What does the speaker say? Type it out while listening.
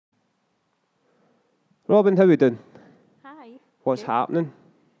Robyn, how we doing? Hi. What's Good. happening?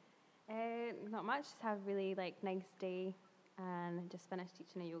 Not much. Just have a really nice day, and just finished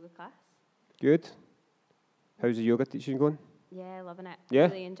teaching a yoga class. Good. How's the yoga teaching going? Yeah, loving it. Yeah?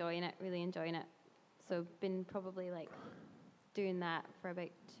 Really enjoying it. Really enjoying it. So been probably doing that for about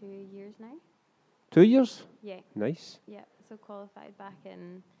 2 years now. 2 years? Yeah. Nice. Yeah. So qualified back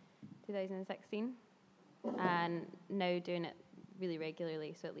in 2016, and now doing it really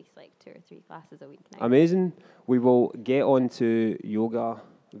regularly. So at least 2 or 3 classes a week now. Amazing. We will get on to yoga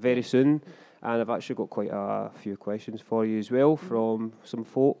very Yes. soon, and I've actually got quite a few questions for you as well from some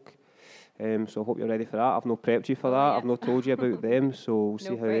folk. So I hope you're ready for that. I've not prepped you for Oh, that. yeah. I've not told you about them, so we'll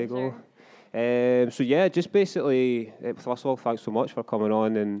see No how they go. pressure. So yeah, just basically, first of all, thanks so much for coming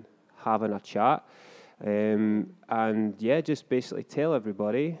on and having a chat. And yeah, just basically tell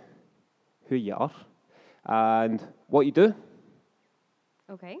everybody who you are and what you do.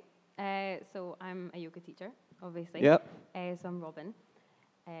 Okay. So I'm a yoga teacher, obviously. Yep, So I'm Robyn.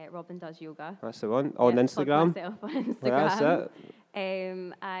 Robyn does yoga. that's the one. On Yeah, Instagram. plug myself on Well, Instagram. that's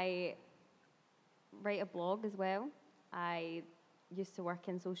it. I write a blog as well. I used to work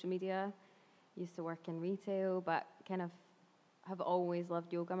in social media, used to work in retail, but kind of have always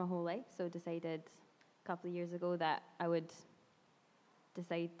loved yoga my whole life. So decided a couple of years ago that I would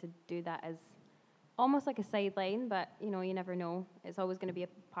decide to do that as almost like a sideline, but you never know. It's always going to be a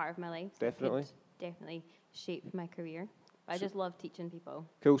part of my life. So Definitely. it could definitely shape my career. But I just love teaching people.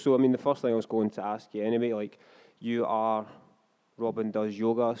 Cool. So, I mean, the first thing I was going to ask you anyway, you are Robyn does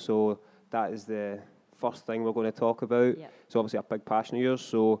yoga, so that is the first thing we're going to talk about. Yeah. It's obviously a big passion of yours.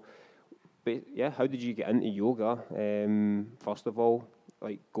 So, yeah, how did you get into yoga? First of all,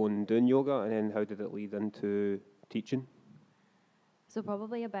 going and doing yoga, and then how did it lead into teaching? So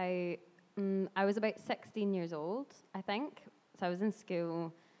probably I was about 16 years old, I think. So I was in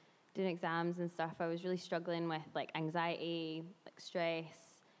school doing exams and stuff. I was really struggling with anxiety, stress,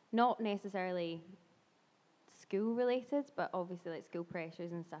 not necessarily school related, but obviously school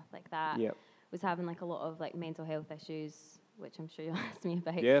pressures and stuff like that. Yep. Was having a lot of mental health issues, which I'm sure you'll ask me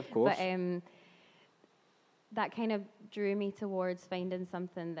about. Yeah, of course. But that kind of drew me towards finding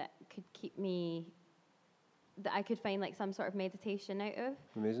something that could keep me, that I could find some sort of meditation out of.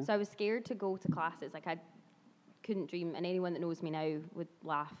 Amazing. So I was scared to go to classes. I couldn't dream, and anyone that knows me now would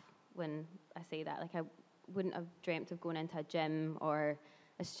laugh when I say that. I wouldn't have dreamt of going into a gym or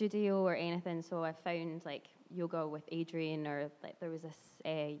a studio or anything. So I found yoga with Adrian, or there was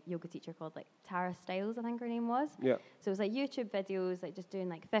this yoga teacher called Tara Stiles, I think her name was. Yeah. So it was YouTube videos, just doing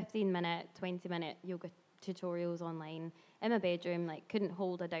 15-minute, 20-minute yoga tutorials online in my bedroom. Couldn't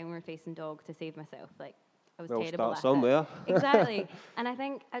hold a downward facing dog to save myself. I was terrible at start somewhere. it. Exactly. And I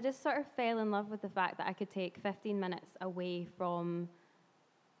think I just sort of fell in love with the fact that I could take 15 minutes away from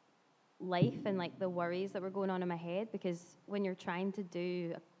life and the worries that were going on in my head, because when you're trying to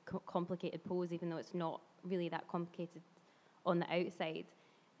do a complicated pose, even though it's not really that complicated on the outside,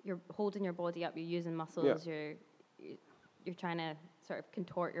 you're holding your body up, you're using muscles, Yeah. you're trying to sort of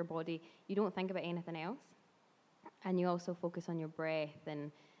contort your body. You don't think about anything else, and you also focus on your breath,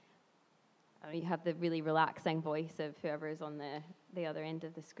 and you have the really relaxing voice of whoever's on the other end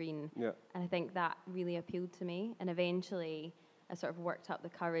of the screen. Yeah. And I think that really appealed to me. And eventually, I sort of worked up the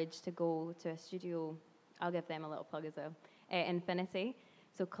courage to go to a studio. I'll give them a little plug as well. Infinity.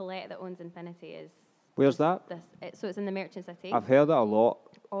 So Colette, that owns Infinity, is... Where's that? So it's in the Merchant City. I've heard that a lot.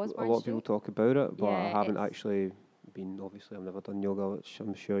 Osborne A lot of people Street. talk about it, but I Yeah, haven't it's- actually been. Obviously, I've never done yoga, which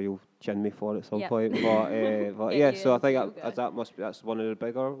I'm sure you'll chin me for at some Yep. point. But Get yeah, you so I think into yoga. that's one of the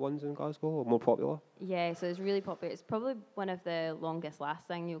bigger ones in Glasgow, or more popular. Yeah, so it's really popular. It's probably one of the longest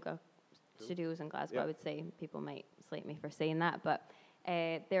lasting yoga studios in Glasgow, Yeah. I would say. People might slate me for saying that, but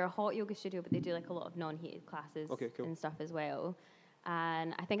they're a hot yoga studio, but they do a lot of non-heated classes Okay, cool. and stuff as well.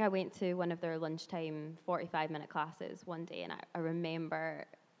 And I think I went to one of their lunchtime 45-minute classes one day, and I remember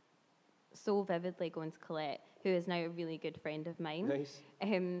so vividly going to Colette, who is now a really good friend of mine. Nice.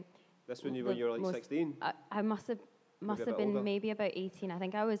 This when you the were most- 16. I must have a bit been older. maybe about 18. I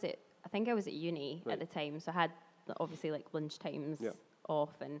think I was at uni Right. at the time, so I had obviously lunch times Yeah.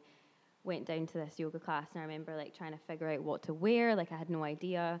 off, and went down to this yoga class. And I remember trying to figure out what to wear. I had no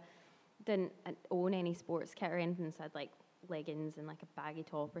idea. Didn't own any sports kit or anything, so I had leggings and a baggy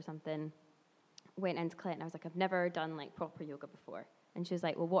top or something. Went into Colette and I was I've never done proper yoga before. And she was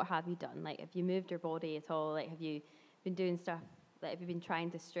well, what have you done? Have you moved your body at all? Have you been doing stuff? Have you been trying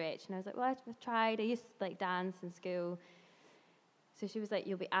to stretch? And I was well, I've tried. I used to dance in school. So she was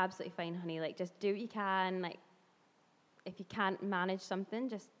you'll be absolutely fine, honey. Just do what you can. If you can't manage something,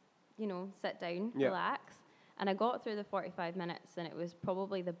 just sit down, Yeah. relax. And I got through the 45 minutes, and it was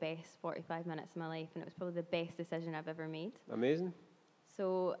probably the best 45 minutes of my life, and it was probably the best decision I've ever made. Amazing.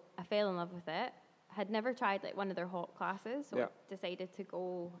 So I fell in love with it. Had never tried like one of their hot classes, so I decided to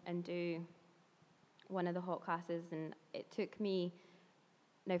go and do one of the hot classes, and it took me,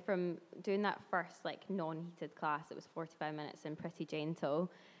 now from doing that first like non-heated class, it was 45 minutes and pretty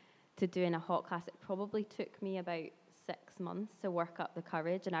gentle, to doing a hot class, it probably took me about 6 months to work up the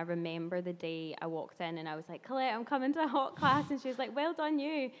courage. And I remember the day I walked in and I was like, Colette, I'm coming to a hot class, and she was like, well done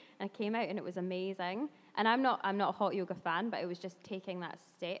you. And I came out and it was amazing. And I'm not a hot yoga fan, but it was just taking that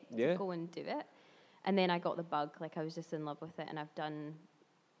step to go and do it. And then I got the bug, like I was just in love with it, and I've done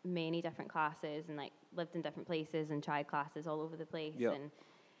many different classes and like lived in different places and tried classes all over the place. And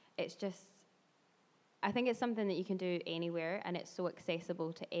it's just, I think it's something that you can do anywhere, and it's so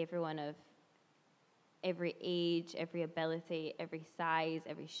accessible to everyone of every age, every ability, every size,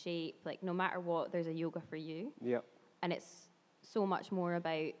 every shape. Like no matter what, there's a yoga for you. And it's so much more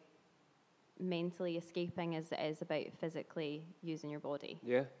about mentally escaping as it is about physically using your body.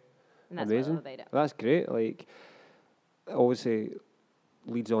 And that's amazing. what I love about it. That's great. Like, obviously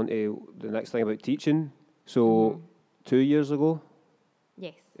leads on to the next thing about teaching. So 2 years ago,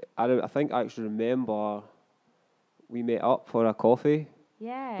 Yes. I think I actually remember we met up for a coffee.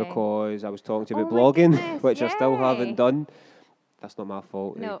 Because I was talking to you about blogging, which I still haven't done. That's not my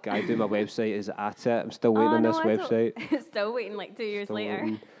fault. No. The guy doing my website is at it. I'm still waiting on this website. Still waiting like 2 years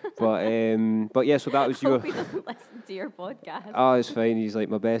later. But yeah, so that was your... Hope he doesn't listen to your podcast. Oh, it's fine. He's like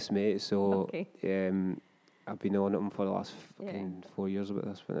my best mate. So I've been on him for the last fucking 4 years about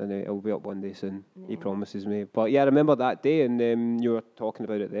this. And it'll be up one day soon. He promises me. But yeah, I remember that day, and you were talking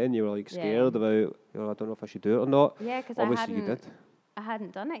about it then. You were like scared about, you know, I don't know if I should do it or not. Yeah, because obviously you did. I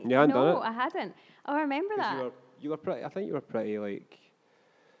hadn't done it. You hadn't done it? No, I hadn't. Oh, I remember that. You were pretty. I think you were pretty like.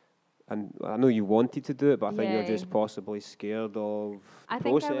 And I know you wanted to do it, but I think you were just possibly scared of the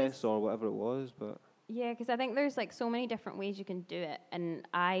process or whatever it was. But yeah, because I think there's like so many different ways you can do it, and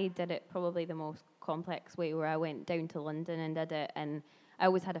I did it probably the most complex way, where I went down to London and did it, and I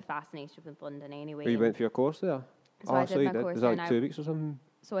always had a fascination with London anyway. You went for your course there? So I did my course. Was that like 2 weeks or something?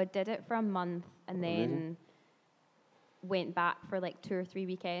 So I did it for a month, and then went back for like 2 or 3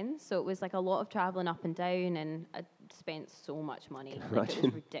 weekends. So it was like a lot of traveling up and down, and I spent so much money. Like it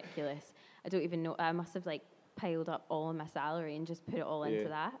was ridiculous. I don't even know. I must have like piled up all of my salary and just put it all into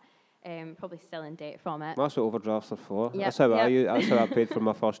that. Probably still in debt from it. That's what overdrafts are for. That's how I paid for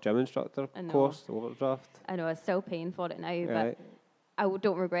my first gym instructor course, overdraft. I know, I'm still paying for it now, but I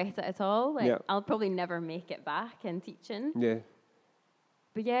don't regret it at all. Like I'll probably never make it back in teaching.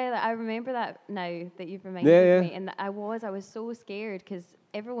 But yeah, like, I remember that now that you've reminded me, and that I was so scared, because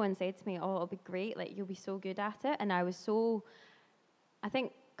everyone said to me, "Oh, it'll be great. Like you'll be so good at it." And I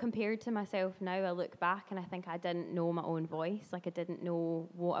think compared to myself now, I look back and I think I didn't know my own voice. Like I didn't know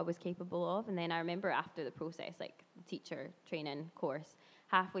what I was capable of. And then I remember after the process, like the teacher training course,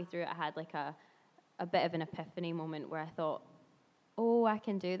 halfway through it, I had like a bit of an epiphany moment where I thought, "Oh, I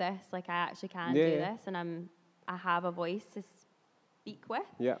can do this. Like I actually can do this, and I have a voice to speak with."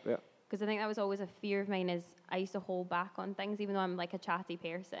 Because I think that was always a fear of mine, is I used to hold back on things, even though I'm like a chatty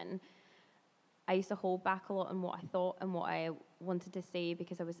person. I used to hold back a lot on what I thought and what I wanted to say,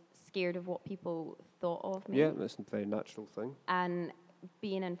 because I was scared of what people thought of me. Yeah, that's a very natural thing. And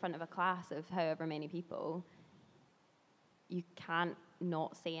being in front of a class of however many people, you can't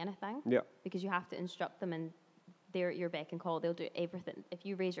not say anything. Because you have to instruct them, and they're at your beck and call. They'll do everything. If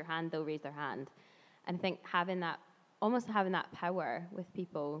you raise your hand, they'll raise their hand. And I think having that power with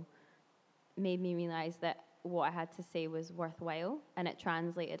people made me realize that what I had to say was worthwhile, and it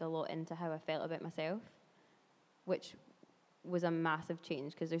translated a lot into how I felt about myself, which was a massive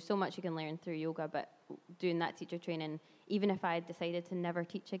change, because there's so much you can learn through yoga, but doing that teacher training, even if I had decided to never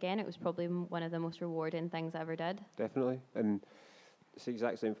teach again, it was probably one of the most rewarding things I ever did. Definitely. And it's the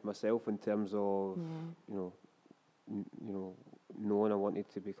exact same for myself in terms of knowing I wanted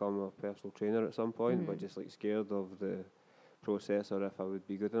to become a personal trainer at some point, but just like scared of the process, or if I would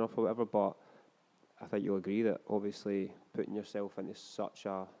be good enough or whatever. But I think you'll agree that obviously putting yourself into such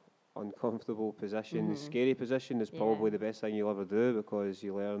a uncomfortable position, scary position, is probably the best thing you'll ever do, because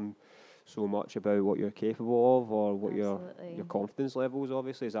you learn so much about what you're capable of, or what your confidence levels.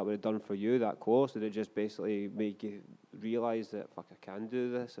 Obviously, is that what it done for you, that course? Did it just basically make you realise that fuck, I can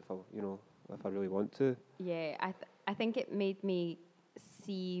do this if I really want to? Yeah, I think it made me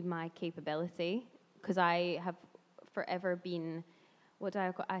see my capability, because I have forever been, what do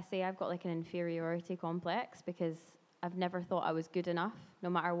I say? I've got like an inferiority complex, because I've never thought I was good enough, no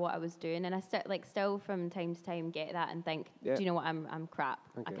matter what I was doing. And I still from time to time get that and think, do you know what, I'm crap.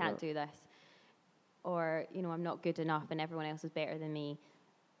 I can't do this. or, you know, I'm not good enough and everyone else is better than me.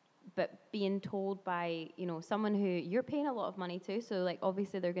 But being told by, you know, someone who you're paying a lot of money to, so like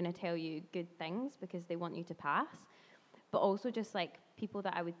obviously they're going to tell you good things because they want you to pass. But also just like people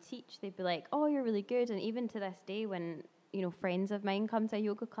that I would teach, they'd be like, oh, you're really good. And even to this day, when, you know, friends of mine come to a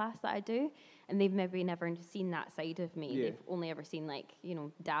yoga class that I do, and they've maybe never seen that side of me. Yeah. They've only ever seen like, you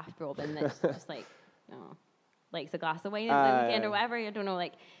know, daft Robyn that's just like, oh, likes a glass of wine at the weekend or whatever. I don't know,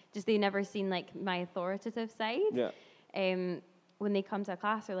 like, just they never seen like my authoritative side. Yeah. When they come to a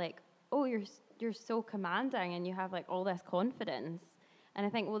class, they're like, oh, you're so commanding and you have like all this confidence. And I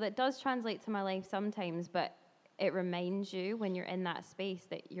think, well, that does translate to my life sometimes, but it reminds you when you're in that space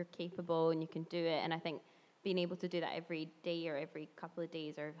that you're capable and you can do it. And I think being able to do that every day or every couple of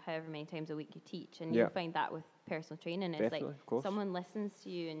days or however many times a week you teach, and you'll find that with personal training, it's like someone listens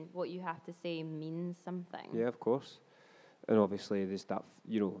to you and what you have to say means something. Yeah, of course. And obviously there's that,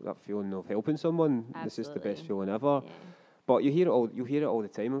 you know, that feeling of helping someone. Absolutely. This is the best feeling ever. Yeah. But you hear it all the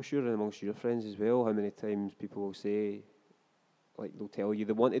time, I'm sure, and amongst your friends as well, how many times people will say, like, they'll tell you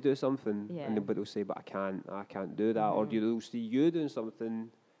they want to do something, but they'll say, but I can't do that. Mm-hmm. Or they'll see you doing something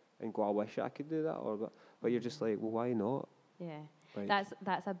and go, I wish I could do that. But you're just like, well, why not? Yeah, like,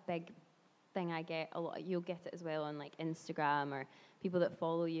 that's a big thing I get a lot. You'll get it as well on like Instagram, or people that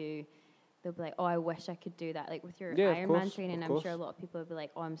follow you, they'll be like, oh, I wish I could do that. Like with your Ironman training, I'm sure a lot of people will be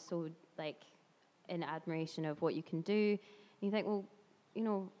like, oh, I'm so like in admiration of what you can do. And you think, well, you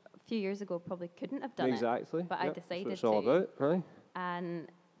know, a few years ago probably couldn't have done it. But I decided that's what it's all about, right? And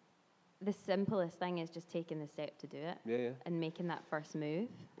the simplest thing is just taking the step to do it. And making that first move.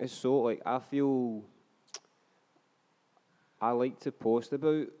 It's so, like, I like to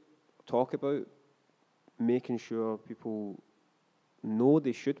talk about making sure people know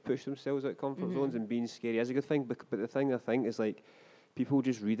they should push themselves out of comfort zones, and being scary is a good thing. But the thing I think is, like, people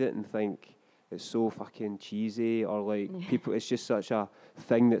just read it and think it's so fucking cheesy, or like people, it's just such a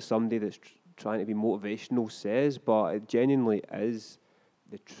thing that somebody that's trying to be motivational says, but it genuinely is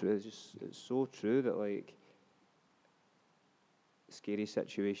the truth. It's so true that, like, scary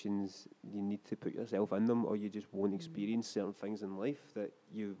situations, you need to put yourself in them, or you just won't experience certain things in life that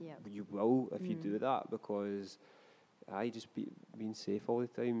you will if you do that, because being safe all the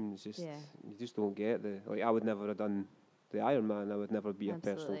time is just you just don't get I would never have done the Ironman. I would never be a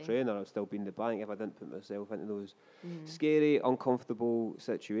personal trainer. I'd still be in the bank if I didn't put myself into those scary, uncomfortable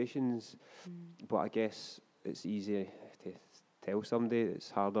situations. But I guess it's easy to tell somebody. It's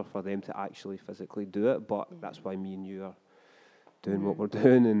harder for them to actually physically do it. But that's why me and you are doing what we're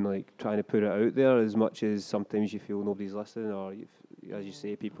doing, and like trying to put it out there, as much as sometimes you feel nobody's listening, or as you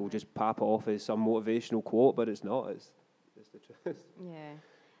say, people just pop it off as some motivational quote, but it's not. It's the truth. Yeah,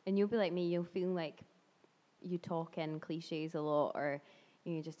 and you'll be like me. You'll feel like you talk in cliches a lot, or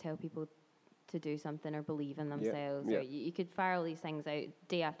you just tell people to do something or believe in themselves. Or you could fire all these things out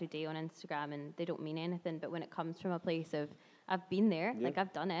day after day on Instagram, and they don't mean anything. But when it comes from a place of I've been there, like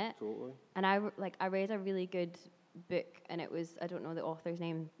I've done it, totally. And I read a really good book, and it was, I don't know the author's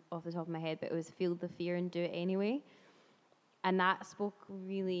name off the top of my head, but it was Feel the Fear and Do It Anyway. And that spoke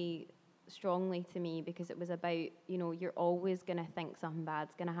really strongly to me, because it was about, you know, you're always going to think something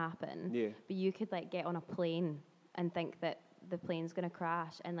bad's going to happen. But you could like get on a plane and think that the plane's going to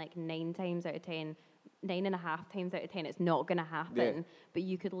crash, and like 9.5 times out of 10 it's not going to happen. But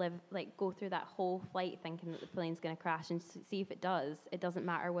you could go through that whole flight thinking that the plane's going to crash, and see if it does. It doesn't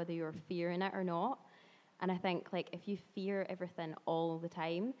matter whether you're fearing it or not. And I think, like, if you fear everything all the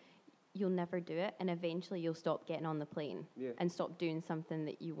time, you'll never do it, and eventually you'll stop getting on the plane and stop doing something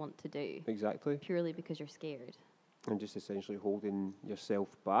that you want to do. Exactly. Purely because you're scared. And just essentially holding yourself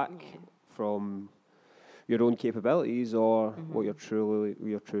back from your own capabilities, or what your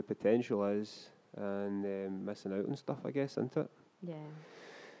true potential is, and missing out on stuff, I guess, isn't it? Yeah.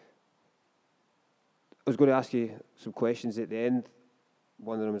 I was going to ask you some questions at the end.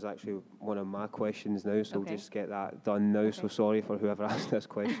 One of them is actually one of my questions now, so we'll just get that done now. So sorry for whoever asked this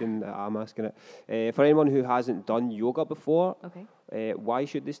question. I'm asking it. For anyone who hasn't done yoga before, why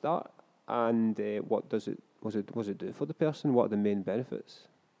should they start? And what does it do for the person? What are the main benefits?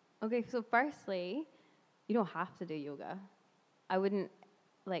 Okay, so firstly, you don't have to do yoga. I wouldn't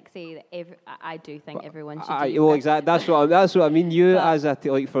say that I do think everyone should do yoga. Well, exactly. That's what I mean. You as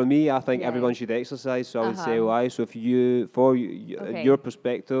for me, I think everyone should exercise. So I would say why. So if your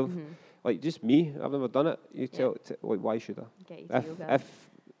perspective, like just me, I've never done it. You tell why should I? Get you to yoga.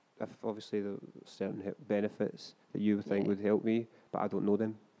 If obviously there are certain benefits that you think would help me, but I don't know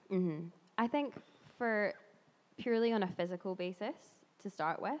them. I think for purely on a physical basis to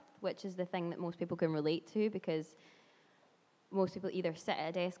start with, which is the thing that most people can relate to, because most people either sit at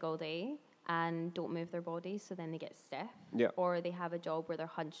a desk all day and don't move their bodies, so then they get stiff. Yeah. Or they have a job where they're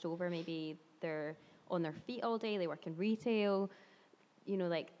hunched over, maybe they're on their feet all day, they work in retail, you know,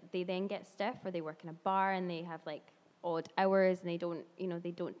 like they then get stiff, or they work in a bar and they have like odd hours and they don't, you know,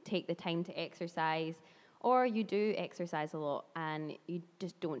 they don't take the time to exercise. Or you do exercise a lot and you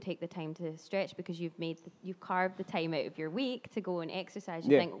just don't take the time to stretch because you've carved the time out of your week to go and exercise.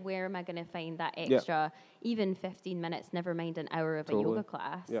 You think, where am I going to find that extra, even 15 minutes, never mind an hour of a yoga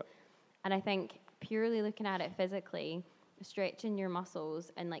class? Yeah. And I think purely looking at it physically, stretching your muscles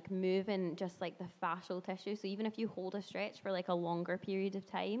and like moving just like the fascial tissue. So even if you hold a stretch for like a longer period of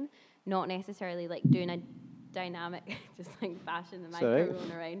time, not necessarily like doing a dynamic, just like bashing the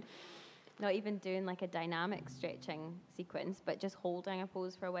microphone around. Not even doing like a dynamic stretching sequence, but just holding a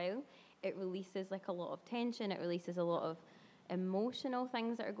pose for a while, it releases like a lot of tension. It releases a lot of emotional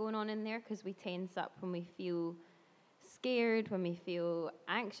things that are going on in there, because we tense up when we feel scared, when we feel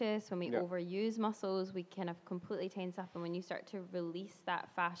anxious, when we overuse muscles, we kind of completely tense up. And when you start to release that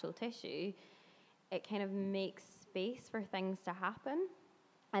fascial tissue, it kind of makes space for things to happen.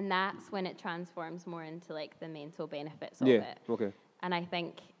 And that's when it transforms more into like the mental benefits of it. Okay. And I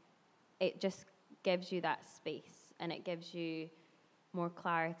think it just gives you that space, and it gives you more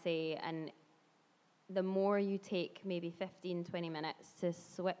clarity. And the more you take maybe 15, 20 minutes to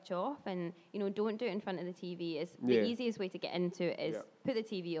switch off, and, you know, don't do it in front of the TV. Is the easiest way to get into it is put the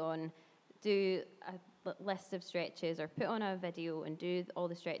TV on, do a list of stretches, or put on a video and do all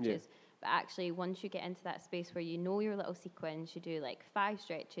the stretches. But actually, once you get into that space where you know your little sequence, you do like 5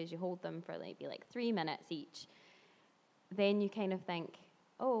 stretches, you hold them for maybe like 3 minutes each, then you kind of think,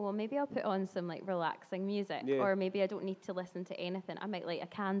 oh, well, maybe I'll put on some like relaxing music, or maybe I don't need to listen to anything. I might light a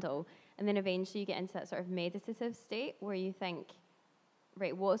candle. And then eventually you get into that sort of meditative state where you think,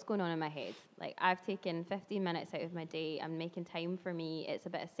 right, what's going on in my head? Like, I've taken 15 minutes out of my day. I'm making time for me. It's a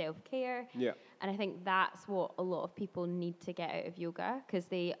bit of self-care. Yeah. And I think that's what a lot of people need to get out of yoga, because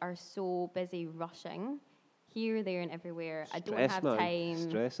they are so busy rushing here, there, and everywhere. I don't have time.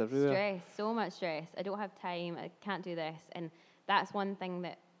 Stress everywhere. So much stress. I don't have time. I can't do this. And that's one thing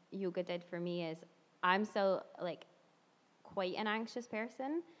that yoga did for me, is I'm still like quite an anxious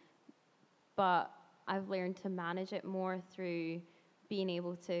person, but I've learned to manage it more through being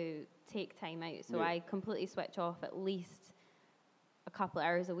able to take time out. So I completely switch off at least a couple of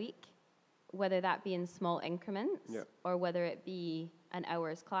hours a week, whether that be in small increments or whether it be an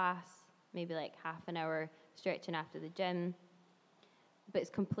hour's class, maybe like half an hour stretching after the gym, but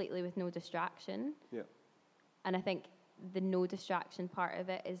it's completely with no distraction. Yeah. And I think the no distraction part of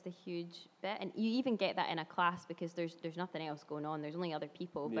it is the huge bit. And you even get that in a class because there's nothing else going on. There's only other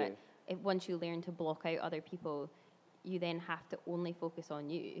people. But once you learn to block out other people, you then have to only focus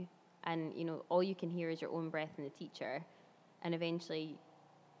on you. And, you know, all you can hear is your own breath and the teacher. And eventually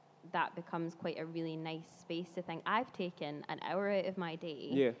that becomes quite a really nice space to think, I've taken an hour out of my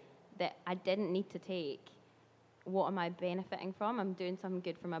day that I didn't need to take. What am I benefiting from? I'm doing something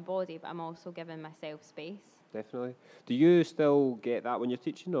good for my body, but I'm also giving myself space. Definitely. Do you still get that when you're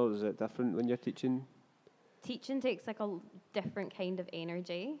teaching, or is it different when you're teaching? Teaching takes like a different kind of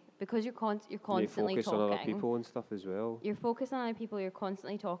energy, because you're constantly you focus talking. on other people and stuff as well. You're focused on other people. You're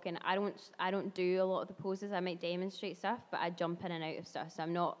constantly talking. I don't do a lot of the poses. I might demonstrate stuff, but I jump in and out of stuff. So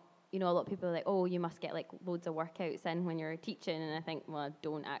I'm not. You know, a lot of people are like, oh, you must get like loads of workouts in when you're teaching, and I think, well, I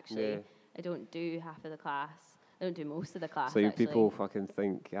don't actually. I don't do half of the class. I don't do most of the class. So people fucking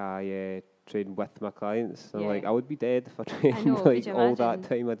think I train with my clients. I'm like, I would be dead if I trained like all that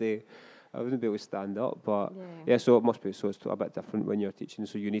time a day. I wouldn't be able to stand up. But so it must be. So it's a bit different when you're teaching.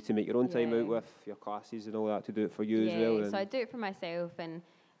 So you need to make your own time out with your classes and all that to do it for you as well. So I do it for myself, and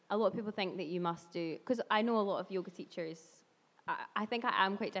a lot of people think that you must do, because I know a lot of yoga teachers. I think I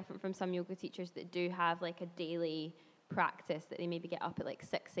am quite different from some yoga teachers that do have like a daily practice that they maybe get up at like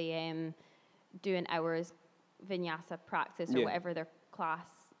 6 a.m. do an hour's vinyasa practice or whatever their class,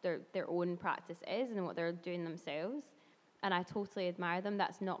 their own practice is, and what they're doing themselves. And I totally admire them.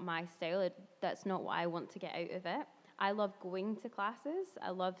 That's not my style. That's not what I want to get out of it. I love going to classes. I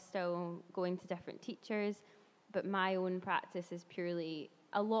love still going to different teachers, but my own practice is purely,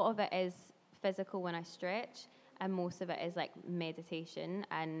 a lot of it is physical when I stretch, and most of it is like meditation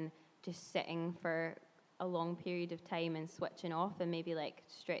and just sitting for a long period of time and switching off and maybe like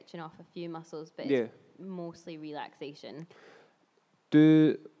stretching off a few muscles, but it's mostly relaxation.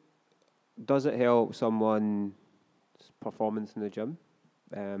 Does it help someone's performance in the gym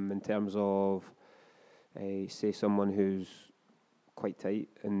in terms of, say, someone who's quite tight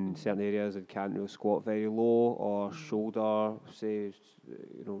in certain areas and can't really squat very low, or shoulder, say,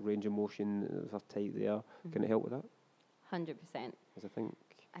 range of motion, if they're tight there? Can it help with that? 100%. As I think.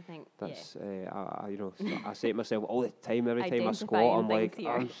 I think, That's, I say to myself all the time, every time I squat, Identifying I'm like, things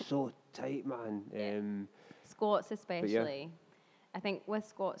here. I'm so tight, man. Yeah. Squats especially. I think with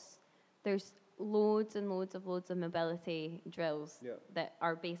squats, there's loads of mobility drills that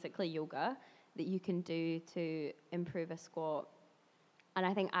are basically yoga that you can do to improve a squat. And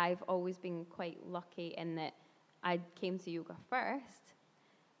I think I've always been quite lucky in that I came to yoga first,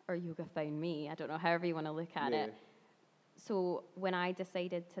 or yoga found me, I don't know, however you want to look at it. So when I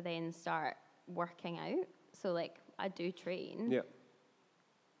decided to then start working out, so like I do train,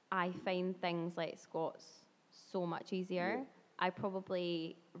 I find things like squats so much easier. Yeah. I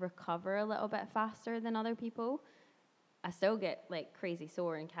probably recover a little bit faster than other people. I still get like crazy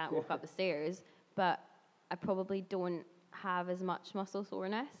sore and can't walk up the stairs, but I probably don't have as much muscle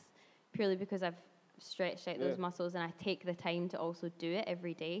soreness purely because I've stretched out those muscles and I take the time to also do it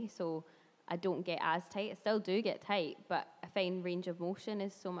every day. So I don't get as tight. I still do get tight, but I find range of motion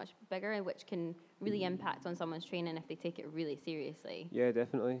is so much bigger, which can really impact on someone's training if they take it really seriously. Yeah,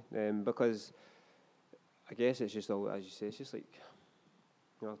 definitely. Because I guess it's just all, as you say, it's just like,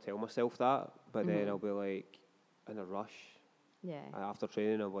 I'll tell myself that, but then I'll be like in a rush. Yeah. After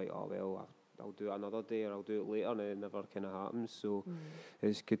training, I'm like, oh well, I'll do it another day or I'll do it later, and it never kind of happens. So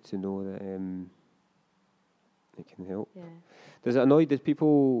it's good to know that it can help. Yeah. Does it annoy? Do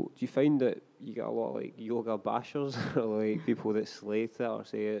you find that you get a lot of like yoga bashers or like people that slate it or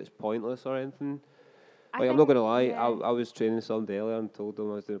say it's pointless or anything? Like, I'm not going to lie, I was training somebody earlier and told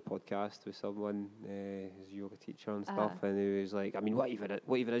them I was doing a podcast with someone, his yoga teacher and stuff, and he was like, I mean, what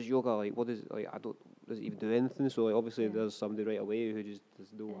even is yoga? Like, what is, like, does it even do anything? So, like, obviously there's somebody right away who just has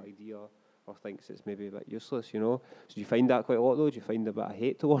no idea or thinks it's maybe a bit useless, you know? So do you find that quite a lot, though? Do you find a bit of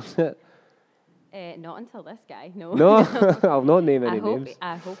hate towards it? Not until this guy, no. No? I'll not name any names.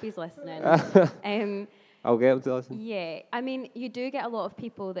 I hope he's listening. I'll get him to listen. Yeah, I mean, you do get a lot of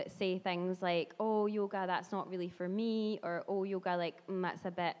people that say things like, oh, yoga, that's not really for me, or oh, yoga, like, that's a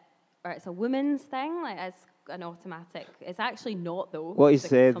bit, or it's a woman's thing, like, it's an automatic. It's actually not, though. What he it's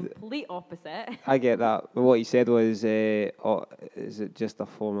said... the complete opposite. I get that. But what he said was, is it just a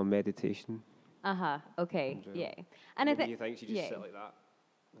form of meditation? Okay, yeah. And I think you think you just sit like that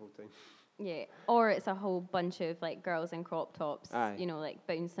the whole time. Yeah, or it's a whole bunch of, like, girls in crop tops, you know, like,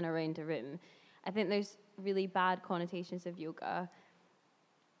 bouncing around a room. I think there's really bad connotations of yoga,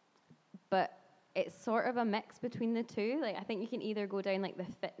 but it's sort of a mix between the two. Like, I think you can either go down like the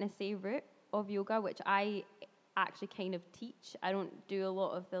fitnessy route of yoga, which I actually kind of teach. I don't do a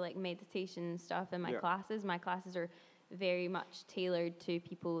lot of the like meditation stuff in my classes. My classes are very much tailored to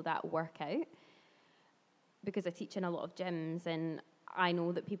people that work out because I teach in a lot of gyms and I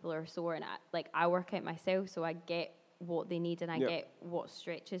know that people are sore and I work out myself, so I get what they need and I get what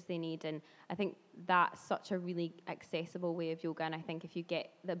stretches they need, and I think that's such a really accessible way of yoga, and I think if you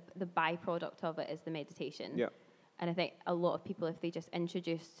get the byproduct of it is the meditation, and I think a lot of people, if they just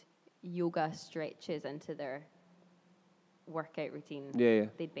introduced yoga stretches into their workout routine,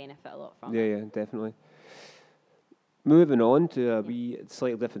 they'd benefit a lot from it. Yeah, definitely. Moving on to a wee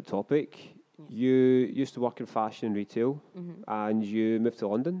slightly different topic. You used to work in fashion and retail, and you moved to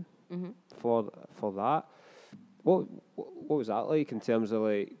London for that. What was that like in terms of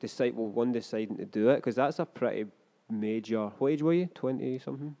like deciding to do it? Because that's a pretty major. What age were you?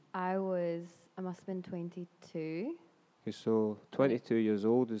 20-something? I must have been 22. Okay, so 22 years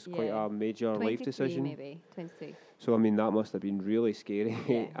old is quite a major life decision. Maybe 23. So I mean that must have been really scary.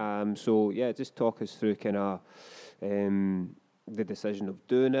 Yeah. So just talk us through kind of the decision of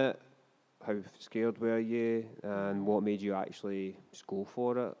doing it. How scared were you, and what made you actually just go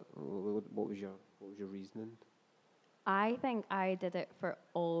for it? What was your reasoning? I think I did it for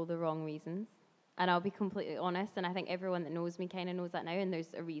all the wrong reasons. And I'll be completely honest, and I think everyone that knows me kind of knows that now, and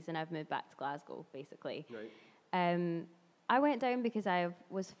there's a reason I've moved back to Glasgow, basically. Right. I went down because I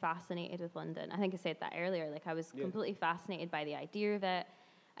was fascinated with London. I think I said that earlier. Like, I was completely fascinated by the idea of it.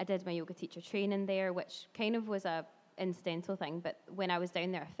 I did my yoga teacher training there, which kind of was a incidental thing, but when I was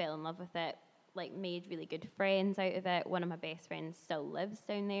down there, I fell in love with it, like, made really good friends out of it. One of my best friends still lives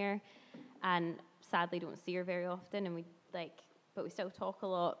down there, and sadly don't see her very often, and but we still talk a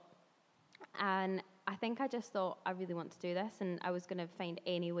lot. And I think I just thought, I really want to do this, and I was going to find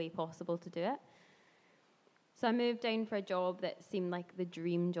any way possible to do it. So I moved down for a job that seemed like the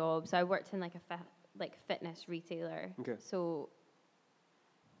dream job. So I worked in like a fitness retailer. Okay. So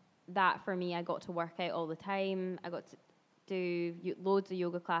that for me, I got to work out all the time. I got to do loads of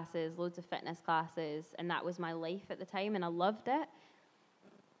yoga classes, loads of fitness classes, and that was my life at the time, and I loved it.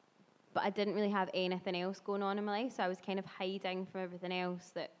 But I didn't really have anything else going on in my life, so I was kind of hiding from everything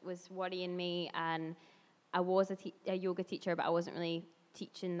else that was worrying me, and I was a yoga teacher, but I wasn't really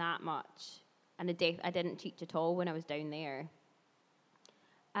teaching that much, and I didn't teach at all when I was down there.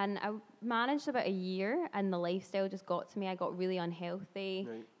 And I managed about a year, and the lifestyle just got to me. I got really unhealthy.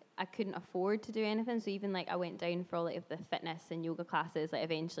 Right. I couldn't afford to do anything. So even like I went down for all like the fitness and yoga classes, like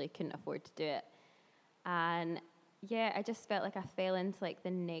eventually couldn't afford to do it. And yeah, I just felt like I fell into like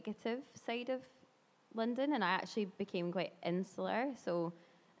the negative side of London, and I actually became quite insular. So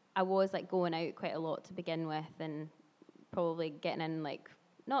I was like going out quite a lot to begin with, and probably getting in like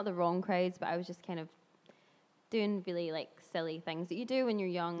not the wrong crowds, but I was just kind of doing really like silly things that you do when you're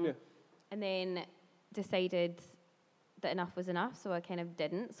young. Yeah. And then decided that enough was enough, so I kind of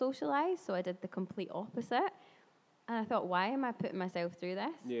didn't socialise, so I did the complete opposite. And I thought, why am I putting myself through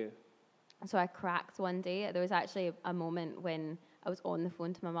this? Yeah. So I cracked one day. There was actually a moment when I was on the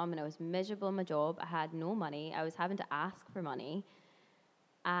phone to my mum and I was miserable in my job. I had no money. I was having to ask for money.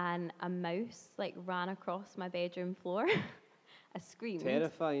 And a mouse like ran across my bedroom floor. I screamed.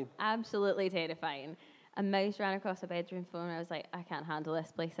 Terrifying. Absolutely terrifying. A mouse ran across the bedroom floor, and I was like, I can't handle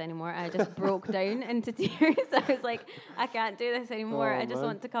this place anymore. I just broke down into tears. I was like, I can't do this anymore. I just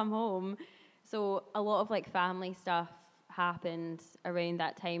want to come home. So a lot of like family stuff happened around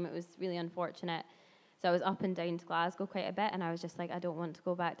that time. It was really unfortunate. So I was up and down to Glasgow quite a bit, and I was just like, I don't want to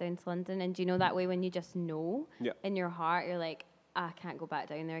go back down to London. And do you know that way when you just know in your heart, you're like, I can't go back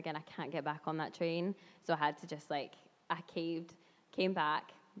down there again. I can't get back on that train. So I had to just like, I caved, came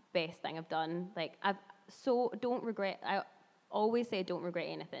back. Best thing I've done. Like don't regret. I always say don't regret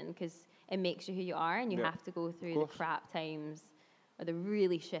anything, because it makes you who you are, and you have to go through the crap times or the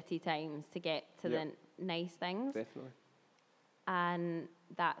really shitty times to get to the nice things. Definitely. And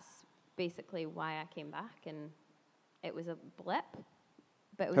that's basically why I came back, and it was a blip.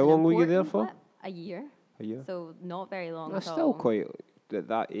 But it was How long were you there for? Blip. A year. A year. So not very long That's at still all. quite at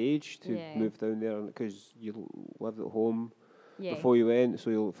that age to move down there, because you lived at home before you went.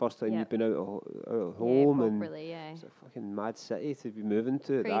 So the first time you've been out of home, properly, and it's a fucking mad city to be moving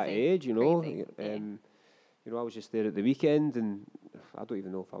to at Crazy. that age, you know. Crazy. You know, I was just there at the weekend, and I don't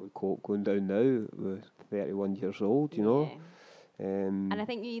even know if I would cope going down now with 31 years old, you know. And I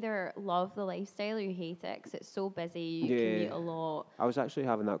think you either love the lifestyle or you hate it, because it's so busy, you commute a lot. I was actually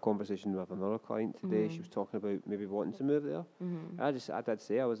having that conversation with another client today. She was talking about maybe wanting to move there. I did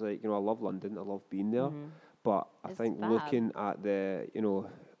say, I was like, you know, I love London, I love being there, but I think looking at the, you know,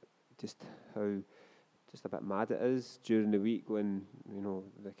 just how just a bit mad it is during the week when, you know,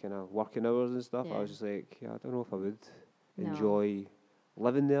 the kind of working hours and stuff, I was just like, I don't know if I would enjoy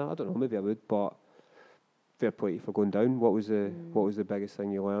living there. I don't know, maybe I would, but fair play for going down. What was the biggest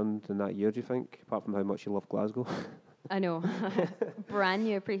thing you learned in that year, do you think, apart from how much you love Glasgow? I know. Brand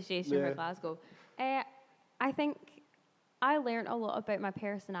new appreciation for Glasgow. I think I learned a lot about my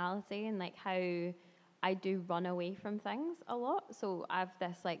personality and like how I do run away from things a lot. So I have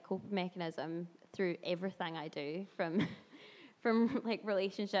this like coping mechanism through everything I do, from like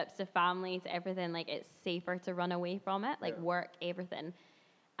relationships to family to everything. Like it's safer to run away from it, like work, everything.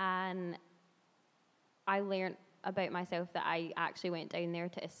 And I learned about myself that I actually went down there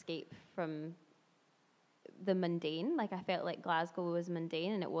to escape from the mundane. Like I felt like Glasgow was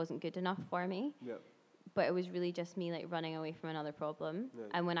mundane and it wasn't good enough for me. Yeah. But it was really just me like running away from another problem. Yeah.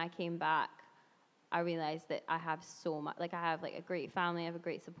 And when I came back, I realized that I have so much. Like I have like a great family, I have a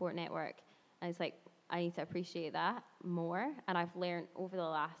great support network, and it's like I need to appreciate that more. And I've learned over the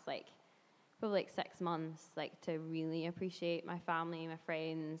last like probably like 6 months like to really appreciate my family, my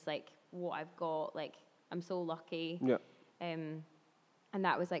friends, like what I've got. Like I'm so lucky. Yeah. And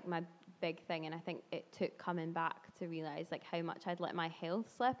that was like my big thing. And I think it took coming back to realize like how much I'd let my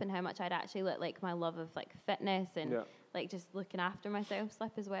health slip and how much I'd actually let like my love of like fitness and like just looking after myself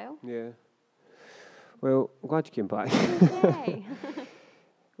slip as well. Yeah. Well, I'm glad you came back.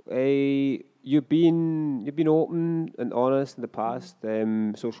 Yay. You've been open and honest in the past,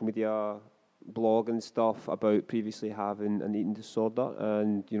 social media, blog and stuff about previously having an eating disorder,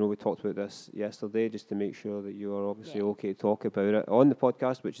 and you know we talked about this yesterday just to make sure that you are obviously okay to talk about it on the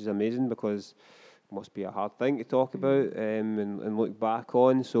podcast, which is amazing because it must be a hard thing to talk about and look back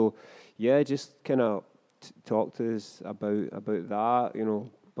on. So yeah, just kind of talk to us about that. You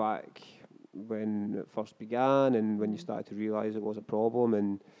know, back when it first began and when you started to realise it was a problem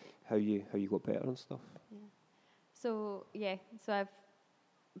and how you got better and stuff. So I've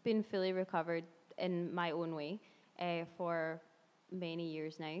been fully recovered in my own way for many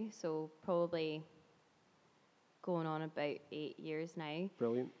years now. So probably going on about 8 years now.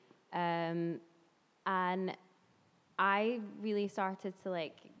 Brilliant. And I really started to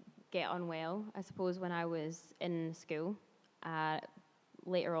like get unwell, I suppose, when I was in school.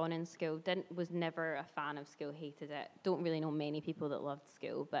 later on in school, was never a fan of school, hated it. Don't really know many people that loved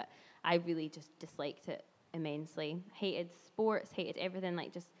school, but I really just disliked it immensely. Hated sports, hated everything,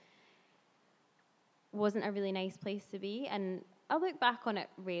 like just wasn't a really nice place to be. And I look back on it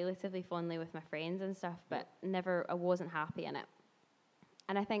relatively fondly with my friends and stuff, but I wasn't happy in it.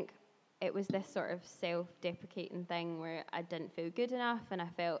 And I think it was this sort of self-deprecating thing where I didn't feel good enough, and I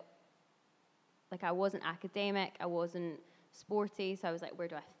felt like I wasn't academic, I wasn't sporty, so I was like, where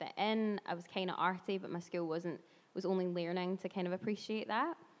do I fit in? I was kind of arty, but my school was only learning to kind of appreciate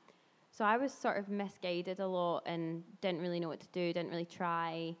that. So I was sort of misguided a lot and didn't really know what to do, didn't really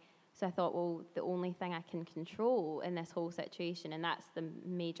try. So I thought, well, the only thing I can control in this whole situation, and that's the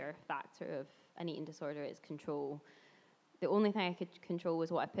major factor of an eating disorder, is control. The only thing I could control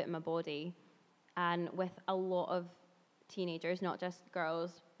was what I put in my body. And with a lot of teenagers, not just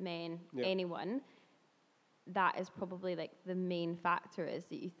girls, men, anyone, that is probably like the main factor, is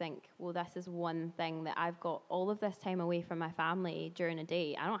that you think, well, this is one thing that I've got all of this time away from my family during a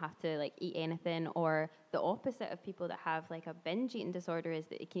day. I don't have to like eat anything. Or the opposite of people that have like a binge eating disorder is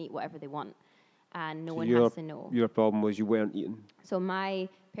that they can eat whatever they want and no one has to know. Your problem was you weren't eating. So my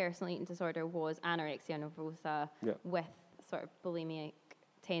personal eating disorder was anorexia nervosa with sort of bulimic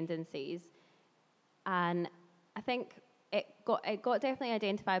tendencies. And I think it got definitely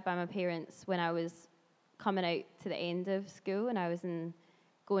identified by my parents when I was coming out to the end of school, and I was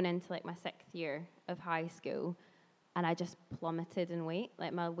going into like my 6th year of high school, and I just plummeted in weight.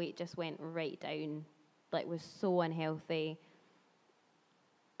 Like my weight just went right down, like was so unhealthy.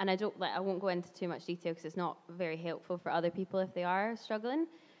 And I won't go into too much detail because it's not very helpful for other people if they are struggling.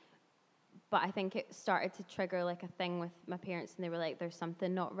 But I think it started to trigger like a thing with my parents, and they were like, there's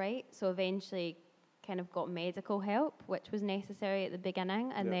something not right. So eventually kind of got medical help, which was necessary at the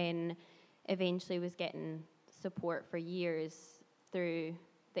beginning, and then eventually was getting support for years through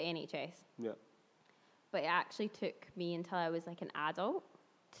the NHS. Yeah. But it actually took me until I was like an adult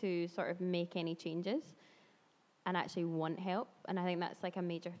to sort of make any changes and actually want help. And I think that's like a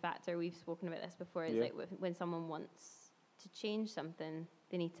major factor. We've spoken about this before, is like when someone wants to change something,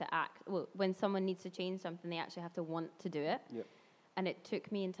 they need to act. Well, when someone needs to change something, they actually have to want to do it. Yep. And it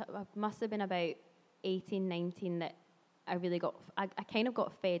took me until, I must have been about 18, 19 that I really I kind of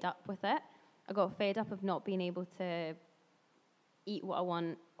got fed up with it. I got fed up of not being able to eat what I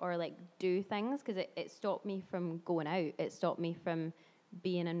want or like do things, because it stopped me from going out. It stopped me from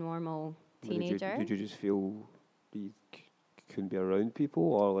being a normal teenager. Did you just feel you couldn't be around people,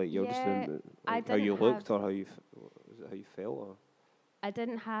 or like you're just in, like how you looked, or how you felt? Or? I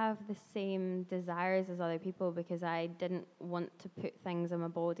didn't have the same desires as other people because I didn't want to put things in my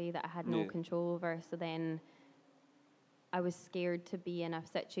body that I had no control over. So then I was scared to be in a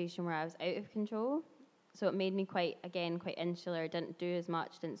situation where I was out of control. So it made me quite insular, didn't do as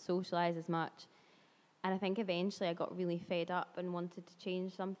much, didn't socialise as much. And I think eventually I got really fed up and wanted to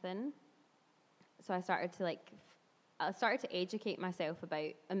change something. So I started to educate myself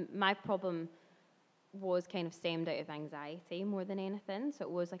about, and my problem was kind of stemmed out of anxiety more than anything. So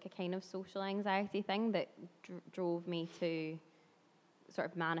it was like a kind of social anxiety thing that drove me to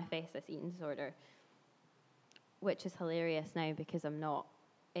sort of manifest this eating disorder, which is hilarious now because I'm not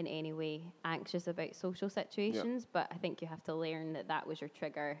in any way anxious about social situations, but I think you have to learn that was your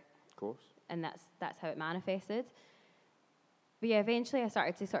trigger. Of course. And that's how it manifested. But yeah, eventually I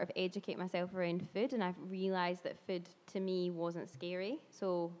started to sort of educate myself around food, and I realised that food to me wasn't scary.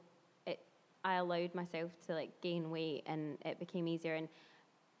 So I allowed myself to like gain weight, and it became easier. And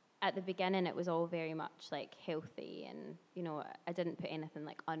at the beginning, it was all very much like healthy, and you know, I didn't put anything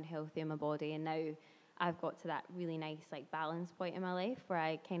like unhealthy in my body. And now I've got to that really nice like balance point in my life where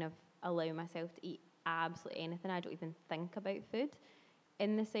I kind of allow myself to eat absolutely anything. I don't even think about food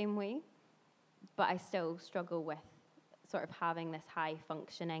in the same way, but I still struggle with sort of having this high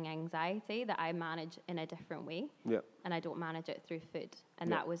functioning anxiety that I manage in a different way. Yeah. And I don't manage it through food.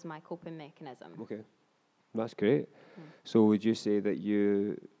 And that was my coping mechanism. Okay. That's great. So would you say that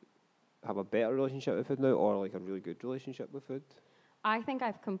you have a better relationship with food now, or like a really good relationship with food? I think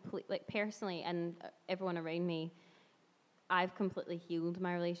I've personally, and everyone around me, I've completely healed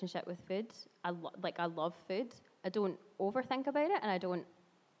my relationship with food. I love food. I don't overthink about it, and I don't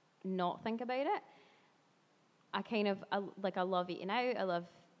not think about it. I love eating out. I love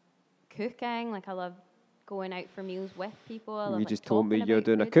cooking. Like I love going out for meals with people. I love, you just told me you're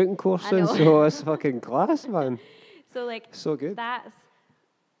doing a cooking course, so it's fucking class, man. So like, so good.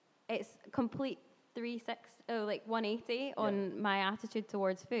 It's complete 180 on my attitude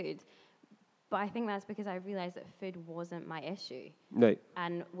towards food. But I think that's because I realised that food wasn't my issue. Right.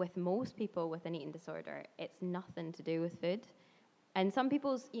 And with most people with an eating disorder, it's nothing to do with food. And some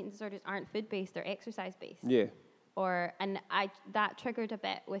people's eating disorders aren't food-based, they're exercise-based. Yeah. That triggered a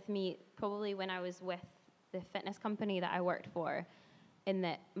bit with me probably when I was with the fitness company that I worked for, in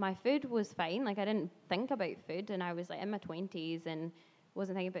that my food was fine. Like, I didn't think about food, and I was like in my 20s and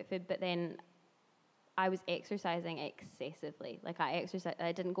wasn't thinking about food, but then I was exercising excessively. Like, I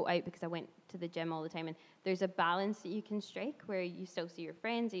didn't go out because I went to the gym all the time, and there's a balance that you can strike where you still see your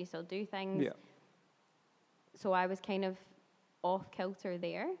friends and you still do things. Yeah. So I was kind of off kilter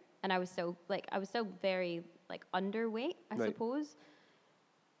there, and I was still very like underweight, I suppose.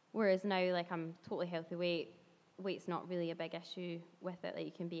 Whereas now, like, I'm totally healthy weight. Weight's not really a big issue with it. Like,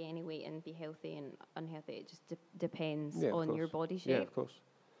 you can be any weight and be healthy and unhealthy. It just depends on your body shape. Yeah, of course.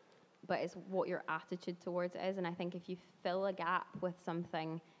 But it's what your attitude towards it is. And I think if you fill a gap with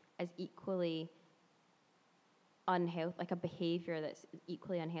something as equally unhealthy, like a behaviour that's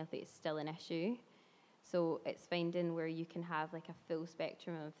equally unhealthy, it's still an issue. So it's finding where you can have like a full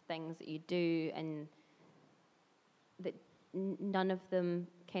spectrum of things that you do, and that none of them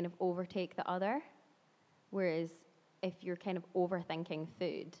kind of overtake the other. Whereas if you're kind of overthinking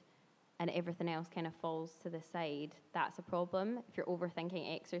food and everything else kind of falls to the side, that's a problem. If you're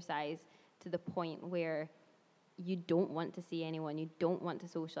overthinking exercise to the point where you don't want to see anyone, you don't want to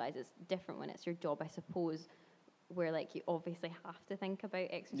socialize, it's different when it's your job, I suppose, where like you obviously have to think about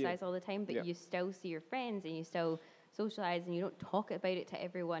exercise all the time, but you still see your friends and you still socialize and you don't talk about it to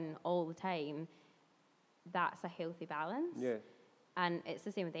everyone all the time. That's a healthy balance. Yeah. And it's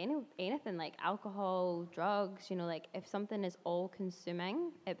the same with anything like alcohol, drugs, you know, like if something is all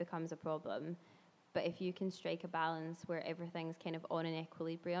consuming, it becomes a problem. But if you can strike a balance where everything's kind of on an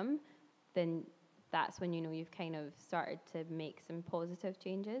equilibrium, then that's when you know you've kind of started to make some positive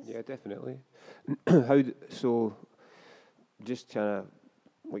changes. Yeah, definitely. So just kind of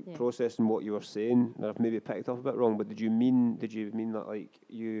like processing what you were saying, and I've maybe picked up a bit wrong, but did you mean that like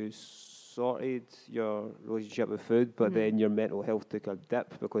you sorted your relationship with food, but then your mental health took a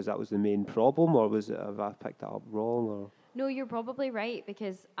dip because that was the main problem, or was it, have I picked that up wrong? Or no, you're probably right,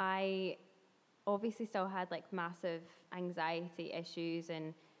 because I obviously still had like massive anxiety issues,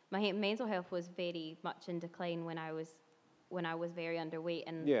 and my mental health was very much in decline when I was very underweight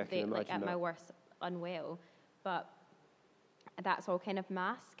and like at my worst unwell. But that's all kind of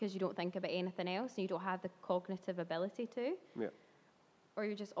masked because you don't think about anything else and you don't have the cognitive ability to. Yeah. Or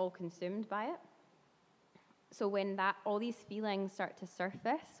you're just all consumed by it. So when all these feelings start to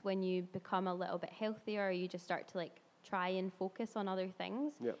surface, when you become a little bit healthier, you just start to like try and focus on other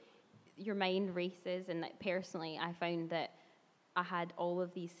things. Yeah. Your mind races, and like personally, I found that I had all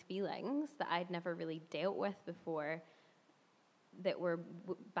of these feelings that I'd never really dealt with before, that were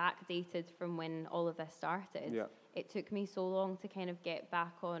backdated from when all of this started. Yeah. It took me so long to kind of get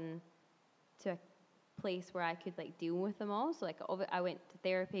back on to a place where I could like deal with them all. So like I went to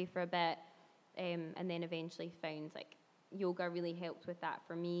therapy for a bit, and then eventually found like yoga really helped with that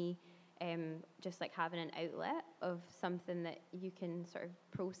for me. Just like having an outlet of something that you can sort of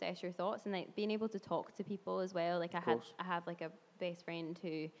process your thoughts, and like being able to talk to people as well. Like I have like a best friend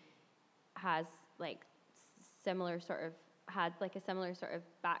who has like had a similar sort of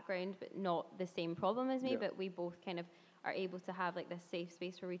background, but not the same problem as me. But we both kind of are able to have like this safe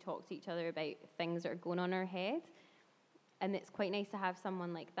space where we talk to each other about things that are going on in our head. And it's quite nice to have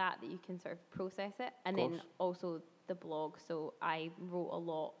someone like that you can sort of process it. And then also the blog. So I wrote a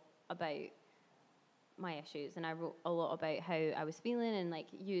lot about my issues, and I wrote a lot about how I was feeling, and like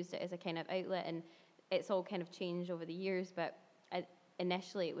used it as a kind of outlet. And it's all kind of changed over the years, but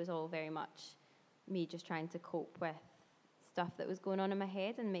initially it was all very much me just trying to cope with stuff that was going on in my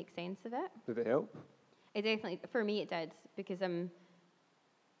head and make sense of it. Did it help? It definitely, for me it did, because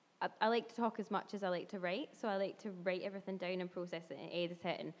I like to talk as much as I like to write. So I like to write everything down and process it and edit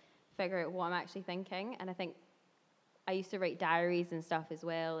it and figure out what I'm actually thinking. And I think I used to write diaries and stuff as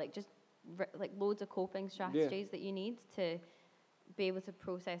well, like just like loads of coping strategies that you need to be able to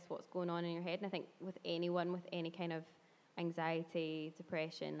process what's going on in your head. And I think with anyone with any kind of anxiety,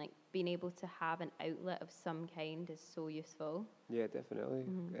 depression, like being able to have an outlet of some kind is so useful. Yeah, definitely.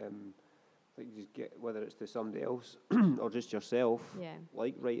 Like just get, whether it's to somebody else or just yourself,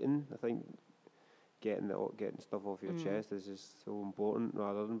 like writing. I think getting stuff off your chest is just so important,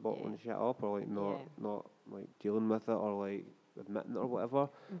 rather than bottling shit up, or like not like dealing with it, or like admitting it or whatever.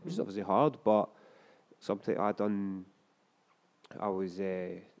 Which is obviously hard, but something I was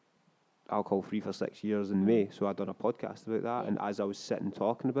alcohol free for 6 years in May, so I'd done a podcast about that, and as I was sitting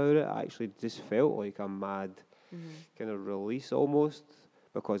talking about it, I actually just felt like a mad kind of release almost,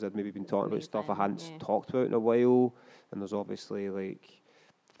 because I'd maybe been talking about stuff I hadn't talked about in a while, and there's obviously like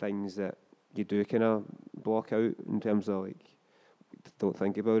things that you do kind of block out in terms of like don't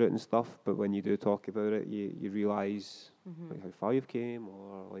think about it and stuff. But when you do talk about it, you realise like how far you've came,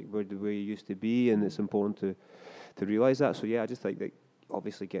 or like where you used to be, and it's important to realise that. So yeah, I just think that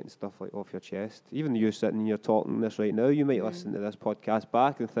obviously getting stuff like off your chest. Even you sitting here talking this right now, you might listen to this podcast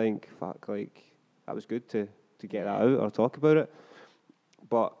back and think, fuck, like that was good to get that out or talk about it.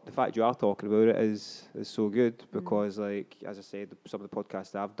 But the fact you are talking about it is so good, because like, as I said, some of the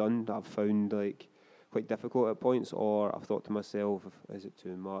podcasts that I've done, I've found like quite difficult at points, or I've thought to myself, is it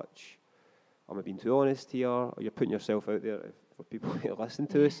too much? Am I being too honest here? Or you're putting yourself out there for people to listen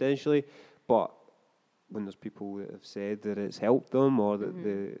to, essentially. But when there's people that have said that it's helped them, or that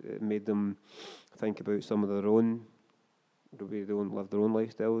it made them think about some of their own, the way they live their own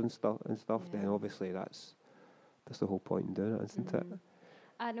lifestyle and stuff, then obviously that's the whole point in doing it, isn't it?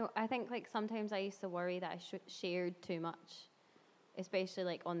 I know. I think like sometimes I used to worry that I shared too much, especially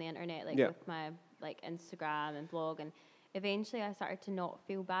like on the internet, like with my like Instagram and blog, and eventually I started to not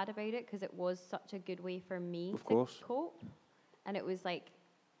feel bad about it, because it was such a good way for me to cope. And it was like,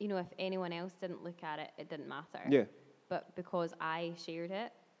 you know, if anyone else didn't look at it, it didn't matter. Yeah. But because I shared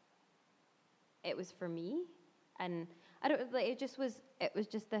it, it was for me. And I don't like, it was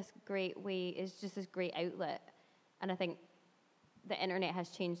just this great way, it's just this great outlet. And I think the internet has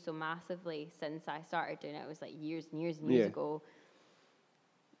changed so massively since I started doing it. It was like years and years and years ago.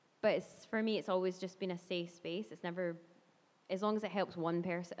 But for me, it's always just been a safe space. It's never, as long as it helps one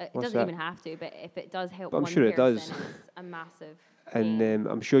person. It doesn't even have to, but if it does help one person, it's a massive. And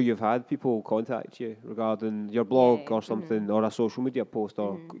I'm sure you've had people contact you regarding your blog or something, or a social media post,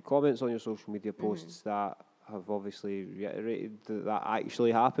 or comments on your social media posts that have obviously reiterated that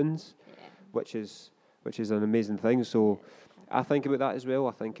actually happens, which is an amazing thing. So I think about that as well.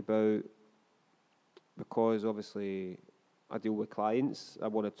 I think about, because obviously I deal with clients, I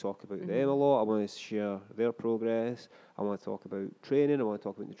want to talk about them a lot. I want to share their progress. I want to talk about training. I want to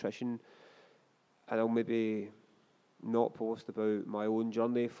talk about nutrition. And I'll maybe not post about my own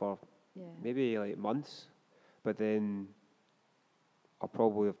journey for maybe like months, but then I'll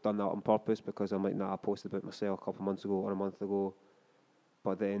probably have done that on purpose, because I might not have posted about myself a couple of months ago or a month ago,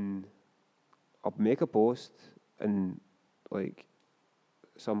 but then I'll make a post and like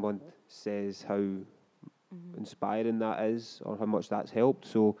someone says how inspiring that is, or how much that's helped.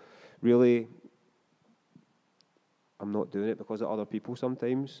 So really, I'm not doing it because of other people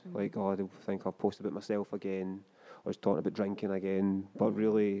sometimes. Like, oh, they'll think I've posted about myself again, or was talking about drinking again. But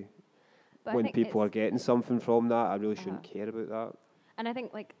really, when people are getting something from that, I really shouldn't care about that. And I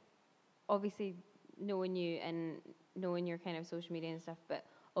think, like, obviously, knowing you and knowing your kind of social media and stuff, but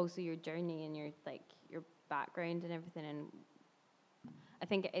also your journey and your, like, your background and everything. And I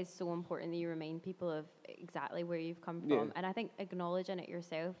think it is so important that you remind people of exactly where you've come from. And I think acknowledging it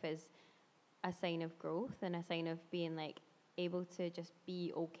yourself is a sign of growth and a sign of being, like, able to just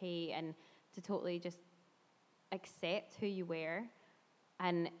be okay and to totally just accept who you were.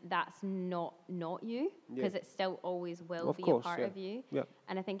 And that's not you, because it still always will be a part of you.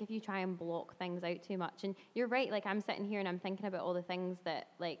 And I think if you try and block things out too much, and you're right, like, I'm sitting here and I'm thinking about all the things that,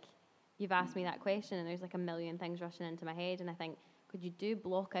 like, you've asked me that question, and there's like a million things rushing into my head, and I think, could you do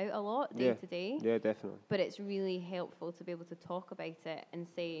block out a lot day to day? Yeah, definitely. But it's really helpful to be able to talk about it and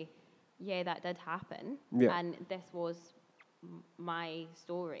say, yeah, that did happen, and this was my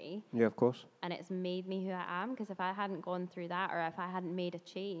story. Yeah, of course. And it's made me who I am, because if I hadn't gone through that, or if I hadn't made a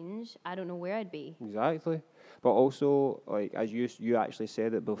change, I don't know where I'd be. Exactly. But also, like, as you actually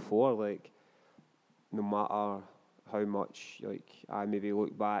said it before, like, no matter how much, like, I maybe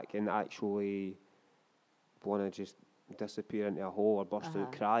look back and actually want to just disappear into a hole or burst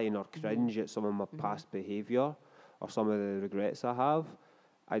out crying or cringe at some of my past behaviour or some of the regrets I have,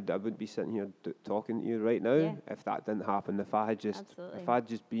 I wouldn't be sitting here talking to you right now if that didn't happen. If I had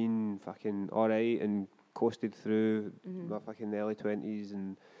just been fucking all right and coasted through my fucking early 20s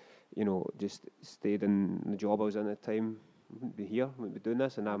and, you know, just stayed in the job I was in at the time, I wouldn't be here, I wouldn't be doing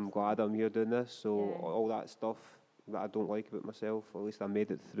this, and I'm glad I'm here doing this. So all that stuff that I don't like about myself, at least I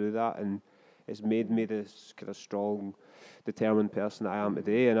made it through that, and it's made me this kind of strong, determined person that I am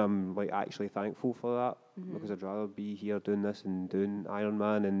today, and I'm, like, actually thankful for that, because I'd rather be here doing this and doing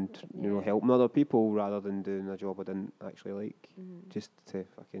Ironman and you know, helping other people rather than doing a job I didn't actually like, just to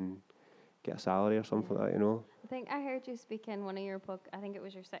fucking get a salary or something like that, you know. I think I heard you speak in one of your I think it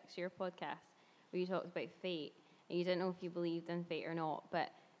was your 6-year podcast, where you talked about fate, and you didn't know if you believed in fate or not, but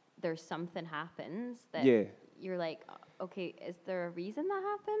there's something happens that you're like, okay, is there a reason that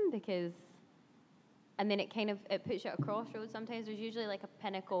happened? Because, and then it kind of, it puts you at a crossroads sometimes. There's usually like a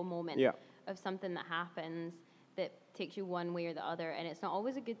pinnacle moment of something that happens that takes you one way or the other, and it's not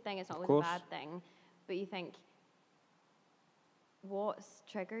always a good thing, it's not always a bad thing, but you think, what's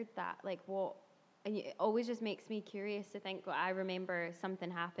triggered that? Like what? And it always just makes me curious to think. Well, I remember something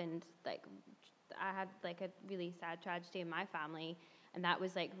happened. Like I had like a really sad tragedy in my family, and that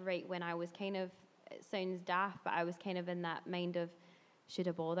was like right when I was kind of. It sounds daft, but I was kind of in that mind of, should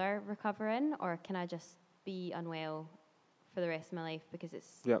I bother recovering, or can I just be unwell for the rest of my life? Because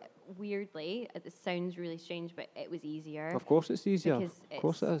it's weirdly, it sounds really strange, but it was easier. Of course it's easier. Of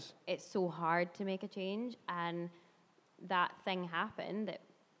course it is. It's so hard to make a change, and that thing happened that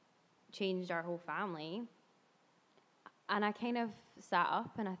changed our whole family. And I kind of sat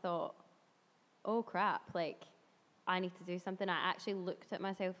up and I thought, oh crap, like I need to do something. I actually looked at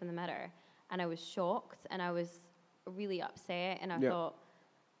myself in the mirror and I was shocked and I was really upset, and I thought,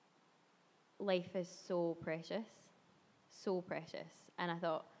 life is so precious. And I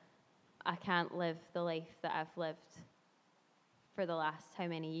thought, I can't live the life that I've lived for the last how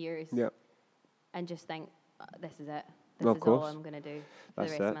many years and just think, this is it. This is all I'm going to do for the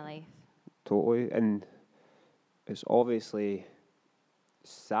rest of my life. Totally. And it's obviously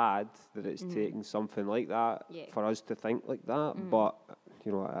sad that it's taken something like that for us to think like that, but,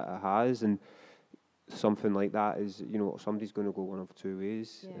 you know, it has. And something like that is, you know, somebody's going to go one of two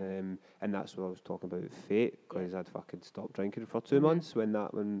ways. And that's what I was talking about, fate, because I'd fucking stopped drinking for 2 months when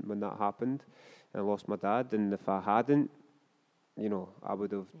that happened, and I lost my dad. And if I hadn't, you know, I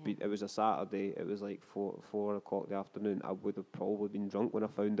would have been, it was a Saturday, it was like 4 o'clock in the afternoon, I would have probably been drunk when I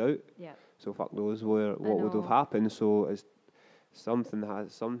found out. So fuck knows what would have happened. So it's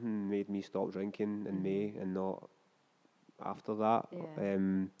something made me stop drinking in May and not after that.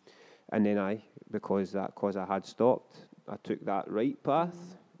 And then because I had stopped, I took that right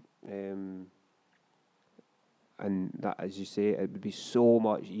path. And that, as you say, it would be so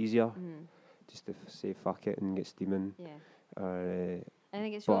much easier just to say fuck it and get steaming. I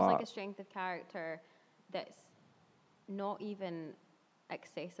think it shows like a strength of character that's not even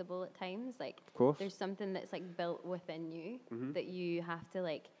accessible at times. Like, there's something that's like built within you that you have to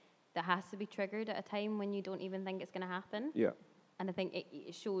like, that has to be triggered at a time when you don't even think it's going to happen. And I think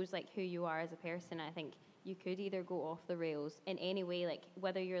it shows like who you are as a person. I think you could either go off the rails in any way, like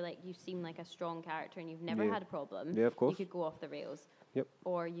whether you're like, you seem like a strong character and you've never had a problem. You could go off the rails.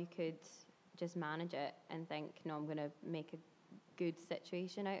 Or you could just manage it and think, no, I'm going to make a good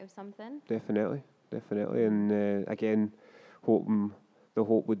situation out of something. Definitely. And again, the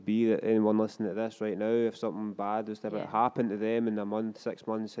hope would be that anyone listening to this right now, if something bad was to ever happen to them in a month, 6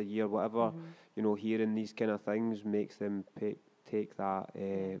 months, a year, whatever, you know, hearing these kind of things makes them take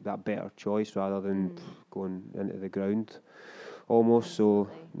that better choice rather than going into the ground almost.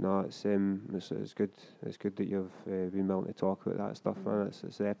 Absolutely. So no, it's good. It's good that you've been willing to talk about that stuff, man.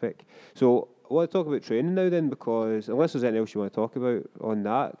 It's epic. So I want to talk about training now then, because unless there's anything else you want to talk about on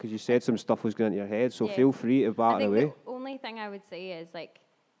that, because you said some stuff was going into your head, so feel free to batter away. The only thing I would say is, like,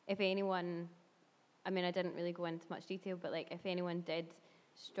 if anyone, I mean, I didn't really go into much detail, but like if anyone did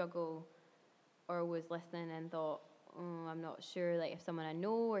struggle or was listening and thought, I'm not sure, like if someone I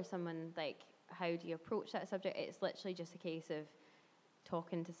know or someone, like, how do you approach that subject? It's literally just a case of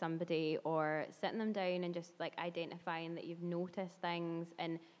talking to somebody or sitting them down and just like identifying that you've noticed things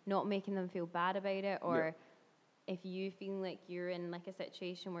and not making them feel bad about it. Or if you feel like you're in like a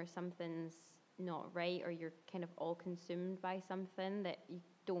situation where something's not right, or you're kind of all consumed by something that you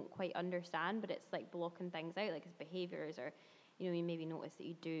don't quite understand, but it's like blocking things out, like it's behaviors, or you know, you maybe notice that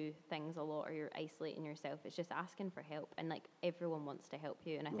you do things a lot or you're isolating yourself. It's just asking for help, and like everyone wants to help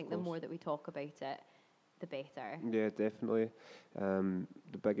you, and I think the more that we talk about it, the better. Yeah, definitely.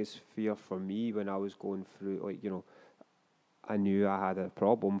 The biggest fear for me when I was going through, like, you know, I knew I had a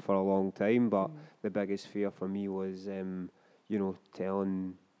problem for a long time, but the biggest fear for me was, you know,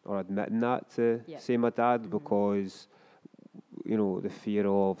 telling or admitting that to, say, my dad, because, you know, the fear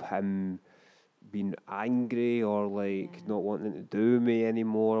of him being angry or like not wanting to do me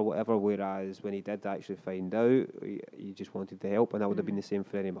anymore or whatever, whereas when he did actually find out, he just wanted to help, and that would have been the same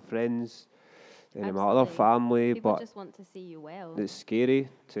for any of my friends, any of my other family. People but just want to see you well. It's scary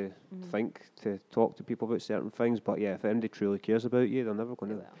to to talk to people about certain things, but if anybody truly cares about you, they're never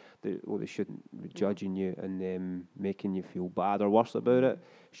going to, they shouldn't be judging you and making you feel bad or worse about it.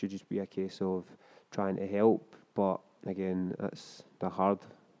 It should just be a case of trying to help. But again, that's the hard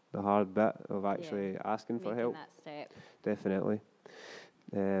bit of actually asking for help. That step. Definitely.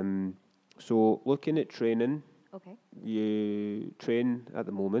 So looking at training, you train at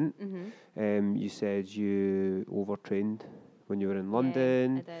the moment. You said you overtrained when you were in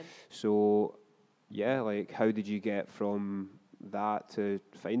London. I did. So like how did you get from that to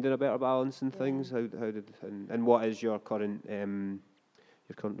finding a better balance and things? How did and what is your current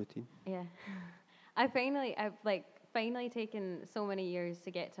routine? I've like finally taken so many years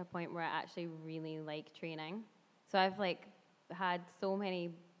to get to a point where I actually really like training. So I've like had so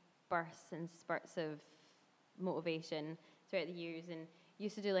many bursts and spurts of motivation throughout the years, and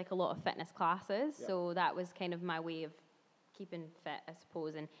used to do like a lot of fitness classes. Yeah. So that was kind of my way of keeping fit, I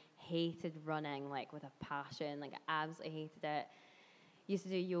suppose, and hated running like with a passion. Like I absolutely hated it. Used to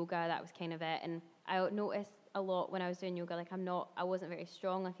do yoga, that was kind of it. And I noticed a lot when I was doing yoga, like I wasn't very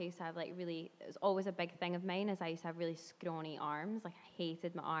strong. Like I used to have like really, it was always a big thing of mine, is I used to have really scrawny arms. Like I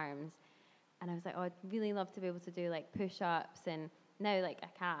hated my arms. And I was like, oh, I'd really love to be able to do like push-ups, and now like I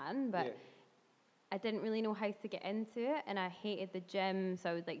can, but I didn't really know how to get into it, and I hated the gym,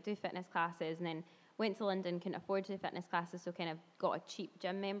 so I would like do fitness classes, and then went to London, couldn't afford to do fitness classes, so kind of got a cheap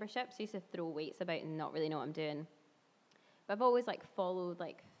gym membership, so I used to throw weights about and not really know what I'm doing. But I've always like followed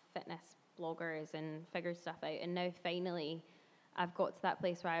like fitness bloggers and figured stuff out, and now finally I've got to that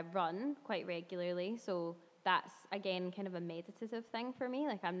place where I run quite regularly, so that's again kind of a meditative thing for me.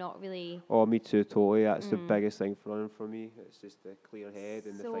 Like I'm not really... Oh, me too, totally. That's the biggest thing for running for me. It's just the clear head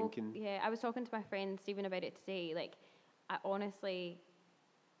and the thinking. Yeah, I was talking to my friend Stephen about it today. Like, I honestly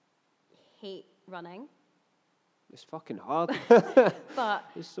hate running. It's fucking hard. But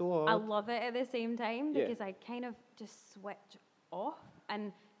it's so hard. I love it at the same time, because I kind of just switch off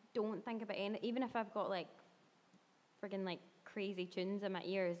and don't think about anything. Even if I've got like friggin' like crazy tunes in my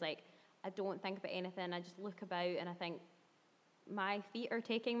ears, like I don't think about anything. I just look about and I think, my feet are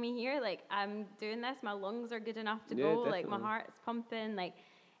taking me here. Like I'm doing this. My lungs are good enough to go. Definitely. Like my heart's pumping. Like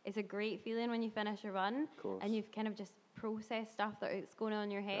it's a great feeling when you finish a run, and you've kind of just processed stuff that's going on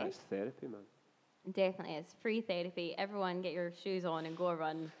in your head. That's therapy, man. Definitely, it's free therapy. Everyone, get your shoes on and go a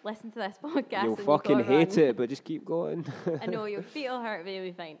run. Listen to this podcast. You'll and fucking you go a hate run. it, but just keep going. I know your feet will hurt, but you'll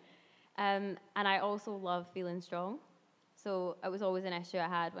be fine. And I also love feeling strong. So it was always an issue I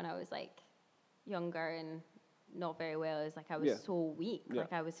had when I was like younger and not very well. Is like I was so weak.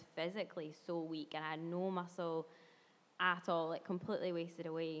 Like I was physically so weak, and I had no muscle at all. Like completely wasted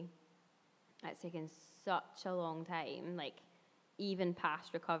away. It's taken such a long time. Like even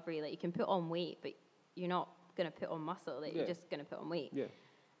past recovery, like you can put on weight, but you're not gonna put on muscle. Like you're just gonna put on weight. Yeah.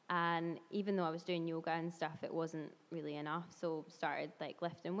 And even though I was doing yoga and stuff, it wasn't really enough. So started like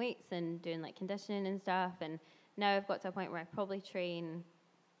lifting weights and doing like conditioning and stuff. And now I've got to a point where I probably train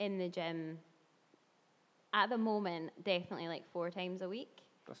in the gym at the moment, definitely like 4 times a week.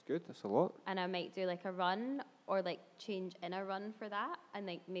 That's good. That's a lot. And I might do like a run or like change in a run for that, and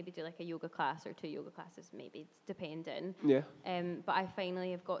like maybe do like a yoga class or 2 yoga classes, maybe, it's depending. Yeah. But I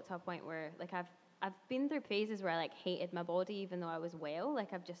finally have got to a point where like I've been through phases where I like hated my body even though I was well.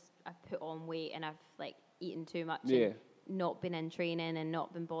 Like I've put on weight and I've like eaten too much and not been in training and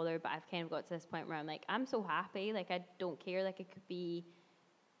not been bothered, but I've kind of got to this point where I'm like, I'm so happy. Like I don't care. Like it could be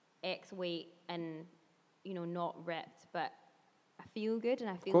X weight and, you know, not ripped, but I feel good and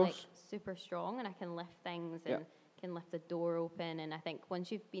I feel like super strong and I can lift things and can lift a door open. And I think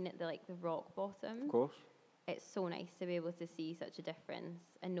once you've been at the rock bottom, it's so nice to be able to see such a difference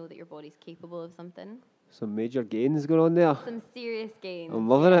and know that your body's capable of something. Some major gains going on there. Some serious gains. I'm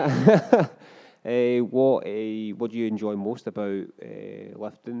loving it. What do you enjoy most about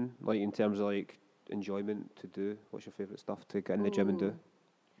lifting? Like in terms of like enjoyment to do? What's your favourite stuff to get in the gym and do?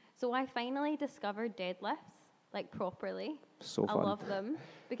 So I finally discovered deadlifts, like properly. So fun. I love them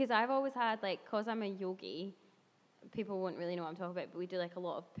because I've always had like, cause I'm a yogi, people won't really know what I'm talking about, but we do like a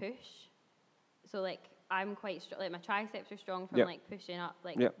lot of push. So like I'm quite strong, like my triceps are strong from like pushing up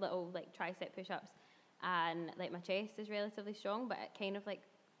like little like tricep push-ups, and like my chest is relatively strong, but it kind of like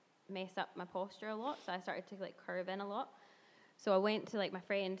messed up my posture a lot. So I started to like curve in a lot. So I went to like my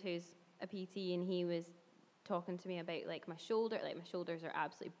friend who's a PT, and he was talking to me about like my shoulder. Like my shoulders are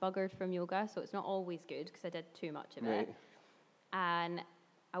absolutely buggered from yoga, so it's not always good because I did too much of it. And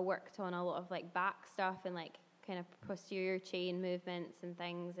I worked on a lot of like back stuff and like kind of posterior chain movements and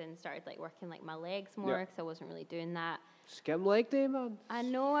things, and started like working like my legs more because I wasn't really doing that. Skim leg day, man. I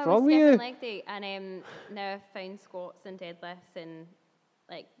know, I was skipping leg day, and now I've found squats and deadlifts and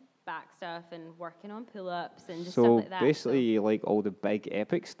like back stuff and working on pull-ups and just stuff like that. Basically you like all the big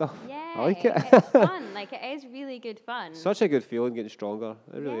epic stuff. Yeah, I like it. It's fun. Like it is really good fun. Such a good feeling getting stronger.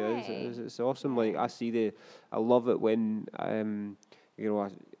 It really is. It's awesome. Like I love it when you know,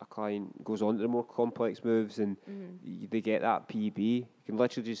 a client goes on to the more complex moves and they get that PB. You can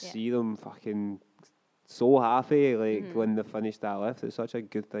literally just see them fucking so happy, like when they finish that lift. It's such a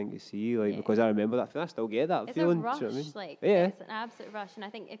good thing to see, like because I remember that. I still get that feeling. It's a rush, do you know what I mean? like it's an absolute rush. And I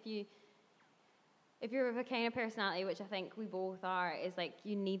think if you're the kind of personality, which I think we both are, is like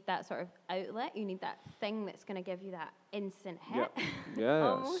you need that sort of outlet. You need that thing that's going to give you that instant hit. Yeah,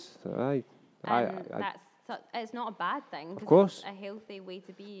 almost. So it's not a bad thing. Of course. It's a healthy way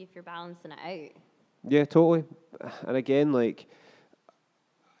to be if you're balancing it out. Yeah, totally. And again, like,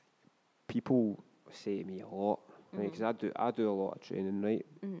 people say to me a lot, because I do a lot of training, right?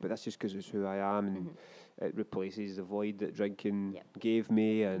 But that's just because it's who I am, and it replaces the void that drinking gave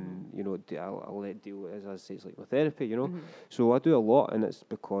me, and you know, I'll let deal with it, as I say, it's like my therapy, you know. So I do a lot, and it's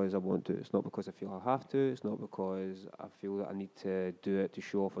because I want to. It's not because I feel I have to. It's not because I feel that I need to do it to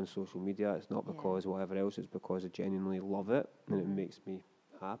show off on social media. It's not because whatever else. It's because I genuinely love it, and it makes me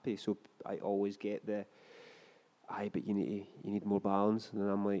happy. So I always get the, aye, but you need more balance, and then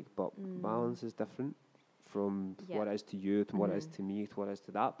I'm like, but balance is different from what it is to you, to what it is to me, to what it is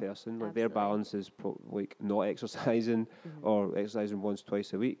to that person. Like their balance is like not exercising or exercising once,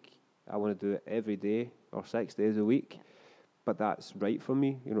 twice a week. I want to do it every day or 6 days a week, but that's right for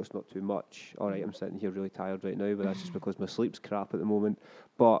me. You know, it's not too much. All right, I'm sitting here really tired right now, but that's just because my sleep's crap at the moment.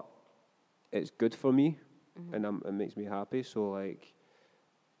 But it's good for me, and it makes me happy. So like,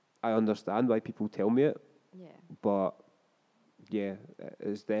 I understand why people tell me it. Yeah. But yeah,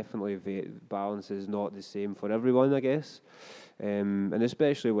 it's definitely balance is not the same for everyone, I guess, and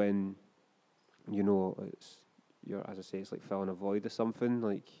especially when, you know, you're, as I say, it's like filling a void of something.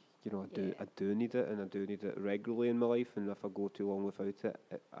 Like, you know, I do need it, and I do need it regularly in my life. And if I go too long without it,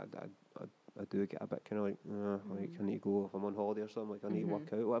 I do get a bit kind of like, like I need to go if I'm on holiday or something. Like I need to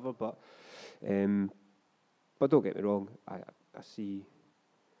work out, whatever. But don't get me wrong, I see.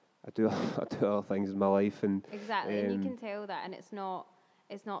 I do other things in my life, and exactly, and you can tell that, and it's not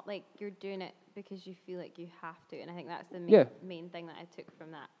like you're doing it because you feel like you have to, and I think that's the main thing that I took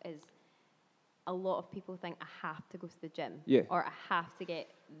from that is a lot of people think I have to go to the gym, or I have to get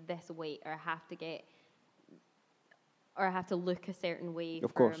this weight, or I have to look a certain way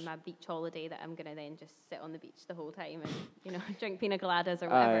for my beach holiday that I'm gonna then just sit on the beach the whole time and, you know, drink pina coladas or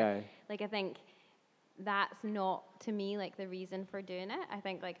whatever. Like I think that's not, to me, like the reason for doing it. I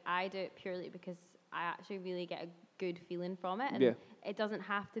think like I do it purely because I actually really get a good feeling from it, and it doesn't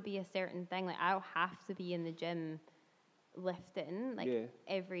have to be a certain thing. Like I don't have to be in the gym lifting like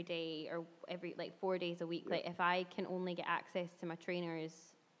every day or every like 4 days a week. Like if I can only get access to my trainers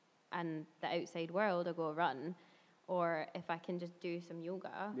and the outside world, I'll go a run, or if I can just do some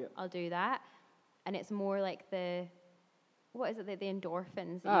yoga, I'll do that. And it's more like the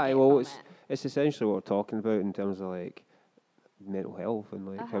endorphins that you get from it's essentially what we're talking about in terms of like mental health and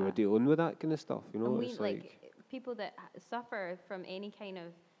like how we're dealing with that kind of stuff, you know. And it's like people that suffer from any kind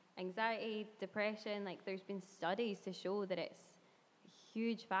of anxiety, depression, like there's been studies to show that it's a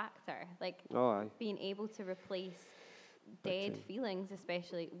huge factor, like being able to replace dead feelings,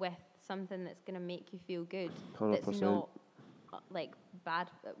 especially with something that's going to make you feel good. 100%. That's not like bad,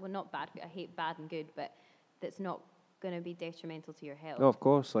 well, not bad, I hate bad and good, but that's not going to be detrimental to your health. No, of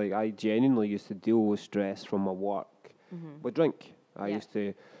course. Like I genuinely used to deal with stress from my work with drink. I used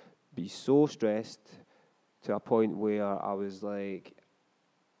to be so stressed to a point where I was like,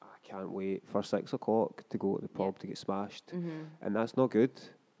 I can't wait for 6 o'clock to go to the pub to get smashed, and that's not good.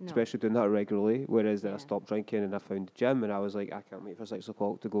 No. Especially doing that regularly. Whereas then I stopped drinking and I found the gym, and I was like, I can't wait for 6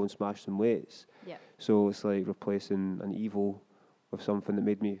 o'clock to go and smash some weights. Yeah. So it's like replacing an evil with something that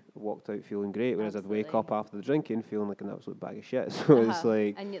made me walked out feeling great, whereas I'd wake up after the drinking feeling like an absolute bag of shit. So it's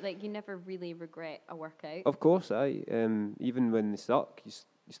like, and you never really regret a workout. Of course, even when they suck, you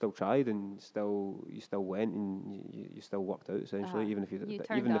still tried, and you still went, and you still worked out essentially, even if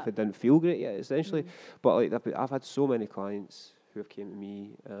if it didn't feel great yet, essentially. But like I've had so many clients who have came to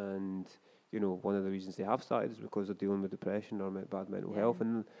me, and you know, one of the reasons they have started is because they're dealing with depression or bad mental health,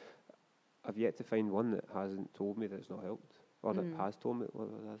 and I've yet to find one that hasn't told me that it's not helped. Or that has told me,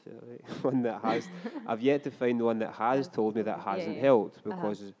 right? One that has, I've yet to find one that has told me that hasn't helped,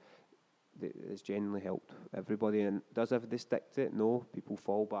 because it's genuinely helped everybody. And does they stick to it? No, people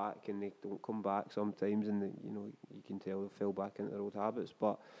fall back and they don't come back sometimes, and you can tell they fell back into their old habits.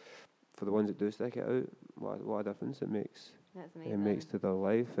 But for the ones that do stick it out, what a difference it makes. That's amazing. It makes to their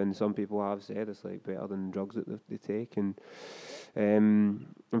life. And some people have said it's like better than drugs that they take. And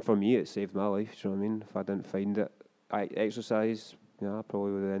for me, it saved my life. Do you know what I mean? If I didn't find it, I exercise, I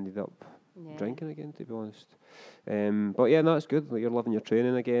probably would have ended up drinking again, to be honest. But yeah, no, it's good. Like, you're loving your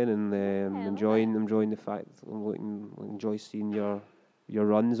training again, and enjoying the fact enjoy seeing your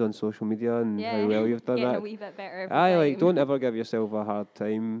runs on social media and how well you've done that. A wee bit better every time. Like, don't ever give yourself a hard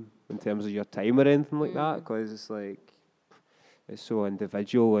time in terms of your time or anything like that, because it's like it's so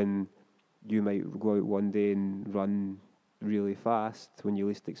individual, and you might go out one day and run really fast when you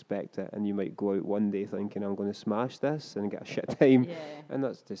least expect it, and you might go out one day thinking I'm going to smash this and get a shit time, and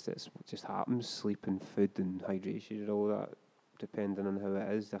it just happens. Sleep and food and hydration and all that depending on how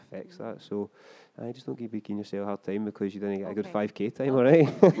it is, affects that. So I just don't keep making yourself a hard time because you didn't get a good 5K time, all right?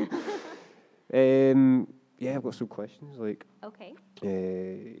 Yeah, I've got some questions. Like, Okay.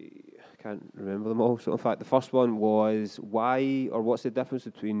 I can't remember them all. So in fact, the first one was why or what's the difference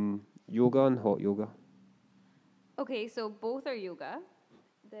between yoga and hot yoga? Okay, so both are yoga.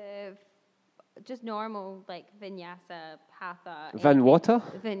 The just normal like vinyasa, hatha. Vin water?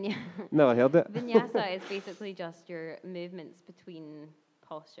 Never heard it. Vinyasa is basically just your movements between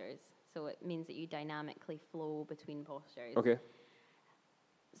postures. So it means that you dynamically flow between postures. Okay.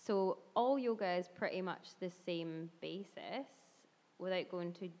 So all yoga is pretty much the same basis without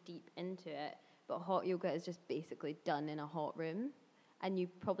going too deep into it. But hot yoga is just basically done in a hot room. And you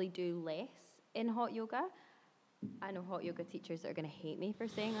probably do less in hot yoga. I know hot yoga teachers that are going to hate me for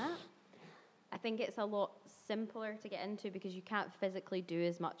saying that. I think it's a lot simpler to get into because you can't physically do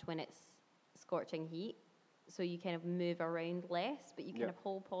as much when it's scorching heat. So you kind of move around less, but you kind of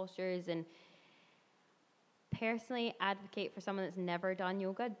hold postures. And personally advocate for someone that's never done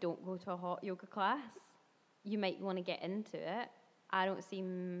yoga, don't go to a hot yoga class. You might want to get into it. I don't see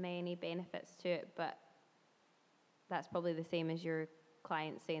many benefits to it, but that's probably the same as your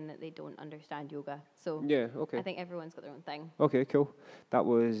clients saying that they don't understand yoga. So yeah, okay. I think everyone's got their own thing. Okay, cool. That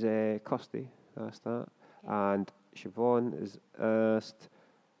was Kirsty asked that. Okay. And Siobhan is asked,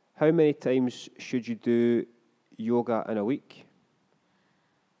 how many times should you do yoga in a week?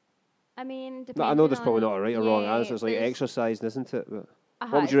 I mean, No, I know there's probably on- not a right or wrong answer. It's like there's- exercising, isn't it? But Uh-huh,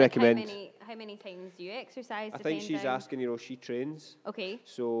 what would it's you like recommend? How many times do you exercise? I think she's depending- asking, she trains. Okay.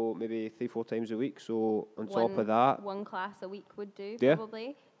 So maybe 3-4 times a week. So on top One- of that, one class a week would do, Yeah.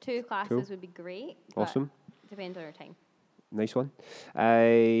 probably. 2 classes Cool. would be great. but awesome. Depends on your time. Nice one.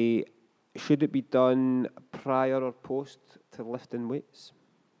 Should it be done prior or post to lifting weights?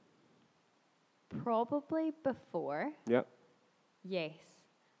 Probably before. Yeah. Yes.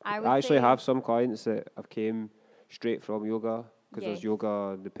 I would I actually say have some clients that have came straight from yoga because there's Yes.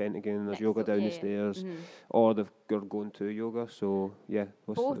 yoga the Pentagon, there's Next yoga to- down yeah, the yeah. stairs, Mhm. or they're going to yoga. So yeah,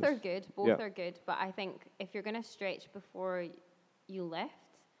 both are good. Both yeah. are good. But I think if you're going to stretch before you lift,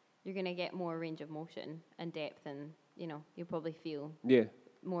 you're going to get more range of motion and depth, and you'll probably feel Yeah.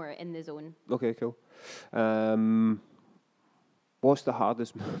 more in the zone. Okay. Cool. What's the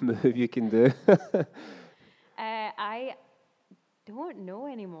hardest move you can do? I don't know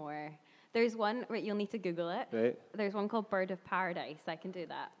anymore. There's one, right, you'll need to Google it. Right. There's one called Bird of Paradise. I can do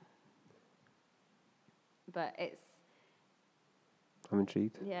that. But I'm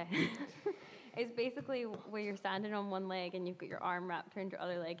intrigued. yeah. It's basically where you're standing on one leg and you've got your arm wrapped around your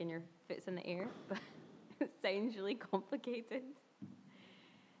other leg and your foot's in the air. But it sounds really complicated.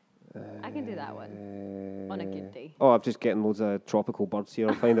 I can do that one on a good day. Oh, I'm just getting loads of tropical birds here.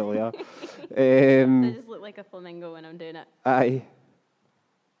 I'll find it later. So I just look like a flamingo when I'm doing it. Aye.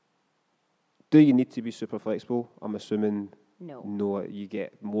 Do you need to be super flexible? I'm assuming No. you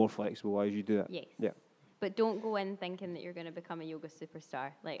get more flexible as you do it. Yes. Yeah. But don't go in thinking that you're going to become a yoga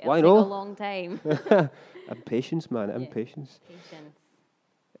superstar. Like, it'll Why take a not? long time. Impatience, man. Yeah. Impatience.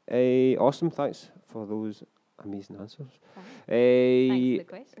 Patience. Awesome. Thanks for those amazing answers. Thanks for the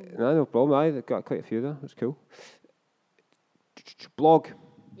question. No problem. I got quite a few there. That's cool. Blog.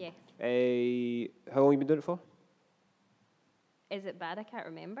 Yes. How long have you been doing it for? Is it bad? I can't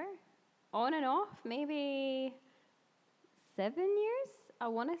remember. On and off, maybe 7 years, I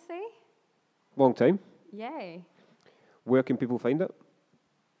want to say. Long time. Yay. Where can people find it?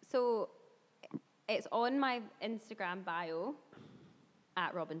 So it's on my Instagram bio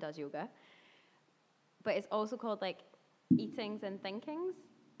at Robyn Does Yoga. But it's also called like Eatings and Thinkings.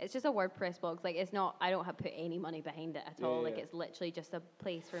 It's just a WordPress blog. Like it's not, I don't have put any money behind it at all. Like it's literally just a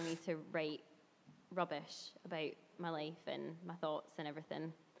place for me to write rubbish about my life and my thoughts and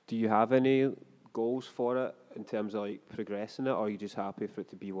everything. Do you have any goals for it in terms of like progressing it, or are you just happy for it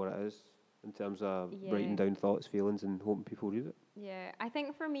to be what it is in terms of writing down thoughts, feelings, and hoping people read it? Yeah, I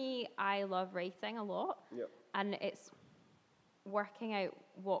think for me, I love writing a lot. Yep. And it's working out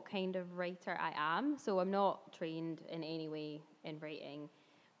what kind of writer I am. So I'm not trained in any way in writing,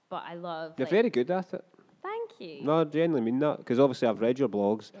 but I love... You're very good at it. Thank you. No, I genuinely mean that, because obviously I've read your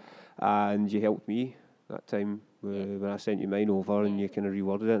blogs, and you helped me that time when I sent you mine over, and you kind of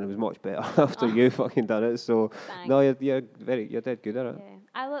reworded it, and it was much better after you fucking done it. So Thanks. no, you're dead good at it. Yeah,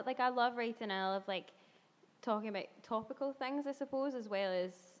 I love writing. And I love like talking about topical things, I suppose, as well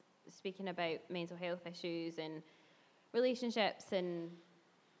as speaking about mental health issues and relationships, and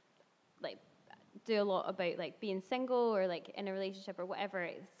like do a lot about like being single or like in a relationship or whatever,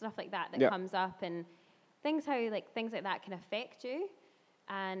 stuff like that comes up, and things like that can affect you,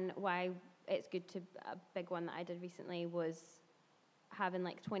 and why it's good to, a big one that I did recently was having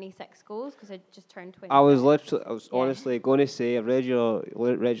like 26 goals because I just turned 26. I was honestly going to say, I read your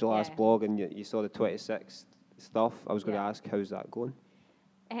last blog and you saw the 26 stuff. I was going to ask, how's that going?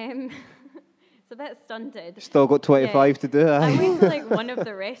 It's a bit stunted. Still got 25 to do. I went to like one of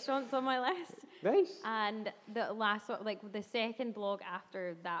the restaurants on my list. Nice. And the last one, like the second blog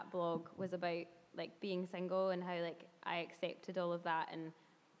after that blog was about like being single and how like I accepted all of that. And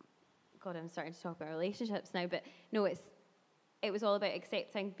God, I'm starting to talk about relationships now, but no, it was all about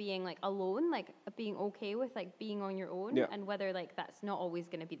accepting being like alone, like being okay with like being on your own, and whether like that's not always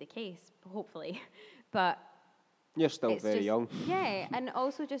going to be the case, hopefully, but you're still very young. Yeah, and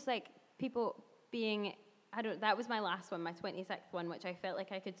also just like people being, that was my last one, my 26th one, which I felt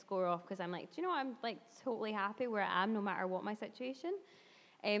like I could score off because I'm like, do you know what, I'm like totally happy where I am no matter what my situation.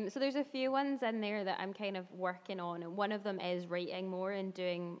 So there's a few ones in there that I'm kind of working on, and one of them is writing more and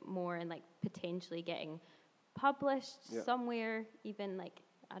doing more and like potentially getting published somewhere, even like,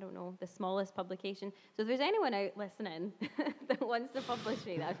 I don't know, the smallest publication. So if there's anyone out listening that wants to publish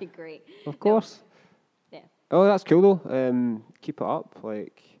me, that'd be great. Of course. Yeah. Oh, that's cool though. Keep it up.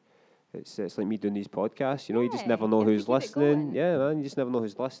 Like, it's like me doing these podcasts. You know, you just never know who's listening. Yeah, man, you just never know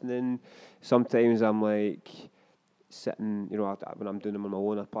who's listening. Sometimes I'm like sitting, you know, when I'm doing them on my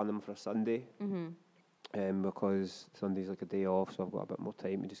own, I plan them for a Sunday. Because Sunday's like a day off, so I've got a bit more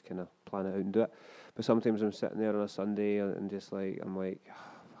time to just kind of plan it out and do it. But sometimes I'm sitting there on a Sunday and just like, I'm like,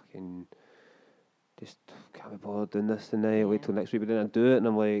 fucking, just can't be bothered doing this tonight. Wait till next week, but then I do it and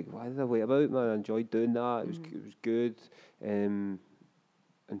I'm like, why did I wait about, man? I enjoyed doing that. It was good. And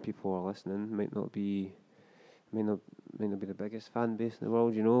people are listening. Might not be the biggest fan base in the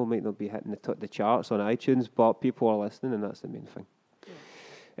world, you know. Might not be hitting the charts on iTunes, but people are listening, and that's the main thing.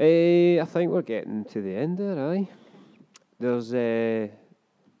 I think we're getting to the end there, aye. There's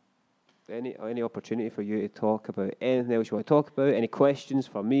any opportunity for you to talk about anything else you want to talk about? Any questions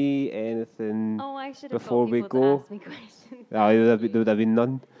for me? Anything? Oh, I should have before got we people go? to ask me questions. There would have been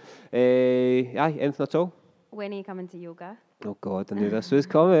none. Aye, anything at all? When are you coming to yoga? Oh God, I knew this was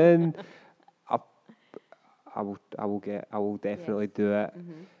coming. I will definitely do it.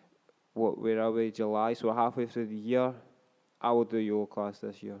 Where are we? July, so we're halfway through the year. I will do yoga class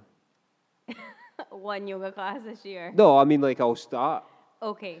this year. One yoga class this year? No, I mean like I'll start.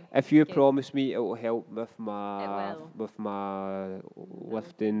 Okay. If you promise me it will help with my It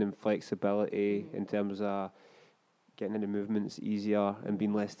lifting and flexibility in terms of getting into movements easier and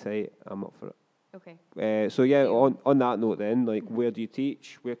being less tight, I'm up for it. Okay. So yeah, on that note then, like where do you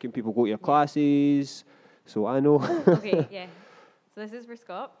teach? Where can people go to your classes? So I know. Okay, yeah. So this is for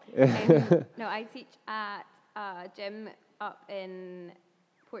Scott. No, I teach at a gym up in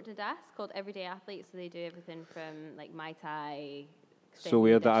Port Douglas called Everyday Athletes. So they do everything from like Muay Thai. So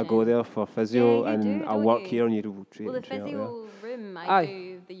where did I go there for physio and I work here and you train? Well, the physio room I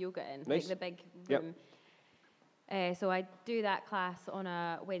do the yoga in, like the big room. So I do that class on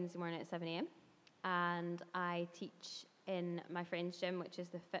a Wednesday morning at 7 a.m. and I teach in my friend's gym, which is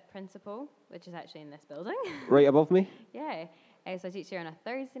the Fit Principle, which is actually in this building. Right above me? Yeah. So I teach here on a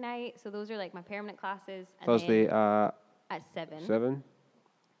Thursday night. So those are like my permanent classes. And Thursday at 7. 7.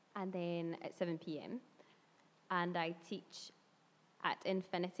 And then at 7 p.m. And I teach at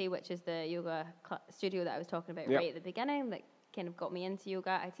Infinity, which is the yoga studio that I was talking about right at the beginning that kind of got me into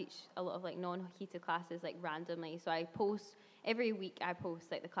yoga. I teach a lot of like non-heated classes like randomly. So I post every week. I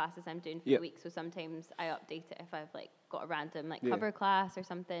post like the classes I'm doing for the week. So sometimes I update it if I've like got a random like cover class or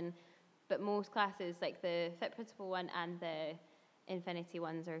something. But most classes, like the Fit Principle one and the Infinity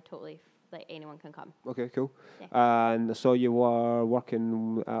ones, are totally like anyone can come. Okay, cool. Yeah. And I saw you were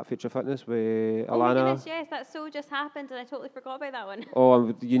working at Future Fitness with Alana. Oh my goodness, yes, that so just happened and I totally forgot about that one.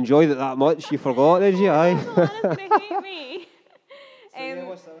 Oh, you enjoyed it that much? You forgot, did you? Aye. Alana's going to hate me. So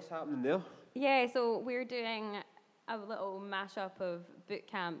what's happening there? Yeah, so we're doing a little mashup of boot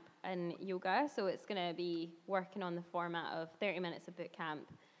camp and yoga. So it's going to be working on the format of 30 minutes of boot camp,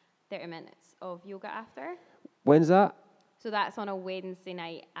 30 minutes of yoga after. When's that? So that's on a Wednesday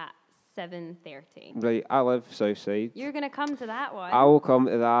night at 7:30. Right, I live Southside. You're going to come to that one. I will come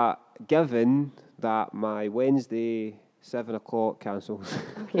to that, given that my Wednesday 7 o'clock cancels.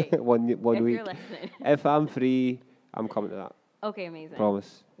 Okay. one if week. You're listening. If I'm free, I'm coming to that. Okay, amazing.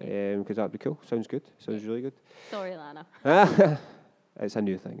 Promise. Because that'd be cool. Sounds good. Sounds really good. Sorry, Lana. It's a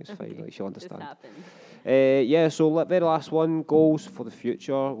new thing. It's fine. Like, she'll understand. Just So very last one, goals for the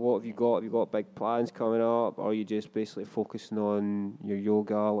future. What have you got? Have you got big plans coming up? Or are you just basically focusing on your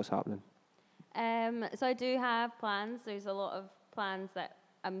yoga? What's happening? So I do have plans. There's a lot of plans that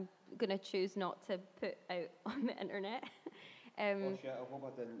I'm going to choose not to put out on the internet. Oh shit, I hope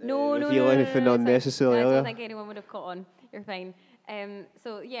I didn't no, reveal anything unnecessary I earlier. don't think anyone would have caught on. You're fine.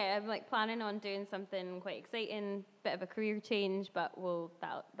 So yeah, I'm like planning on doing something quite exciting, bit of a career change, but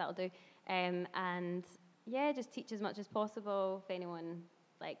that'll do. And yeah, just teach as much as possible. If anyone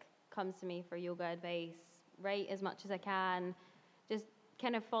like comes to me for yoga advice, write as much as I can. Just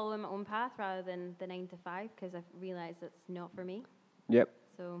kind of following my own path rather than the 9 to 5, because I've realised it's not for me. Yep.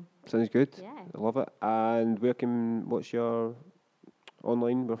 So Sounds good. yeah. I love it. And what's your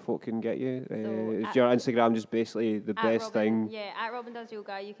online where folk can get you? Is your Instagram just basically the best thing? Yeah, at Robyn Does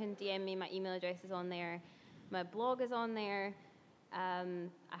Yoga. You can DM me. My email address is on there. My blog is on there. I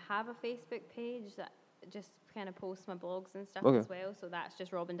have a Facebook page that just kind of posts my blogs and stuff as well. So that's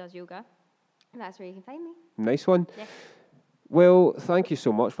just Robyn Does Yoga. And that's where you can find me. Nice one. Yeah. Well, thank you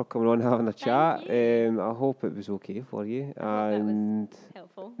so much for coming on and having a chat. You. I hope it was okay for you. I hope that was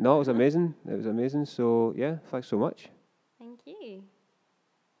helpful. No, it was amazing. It was amazing. So, yeah, thanks so much.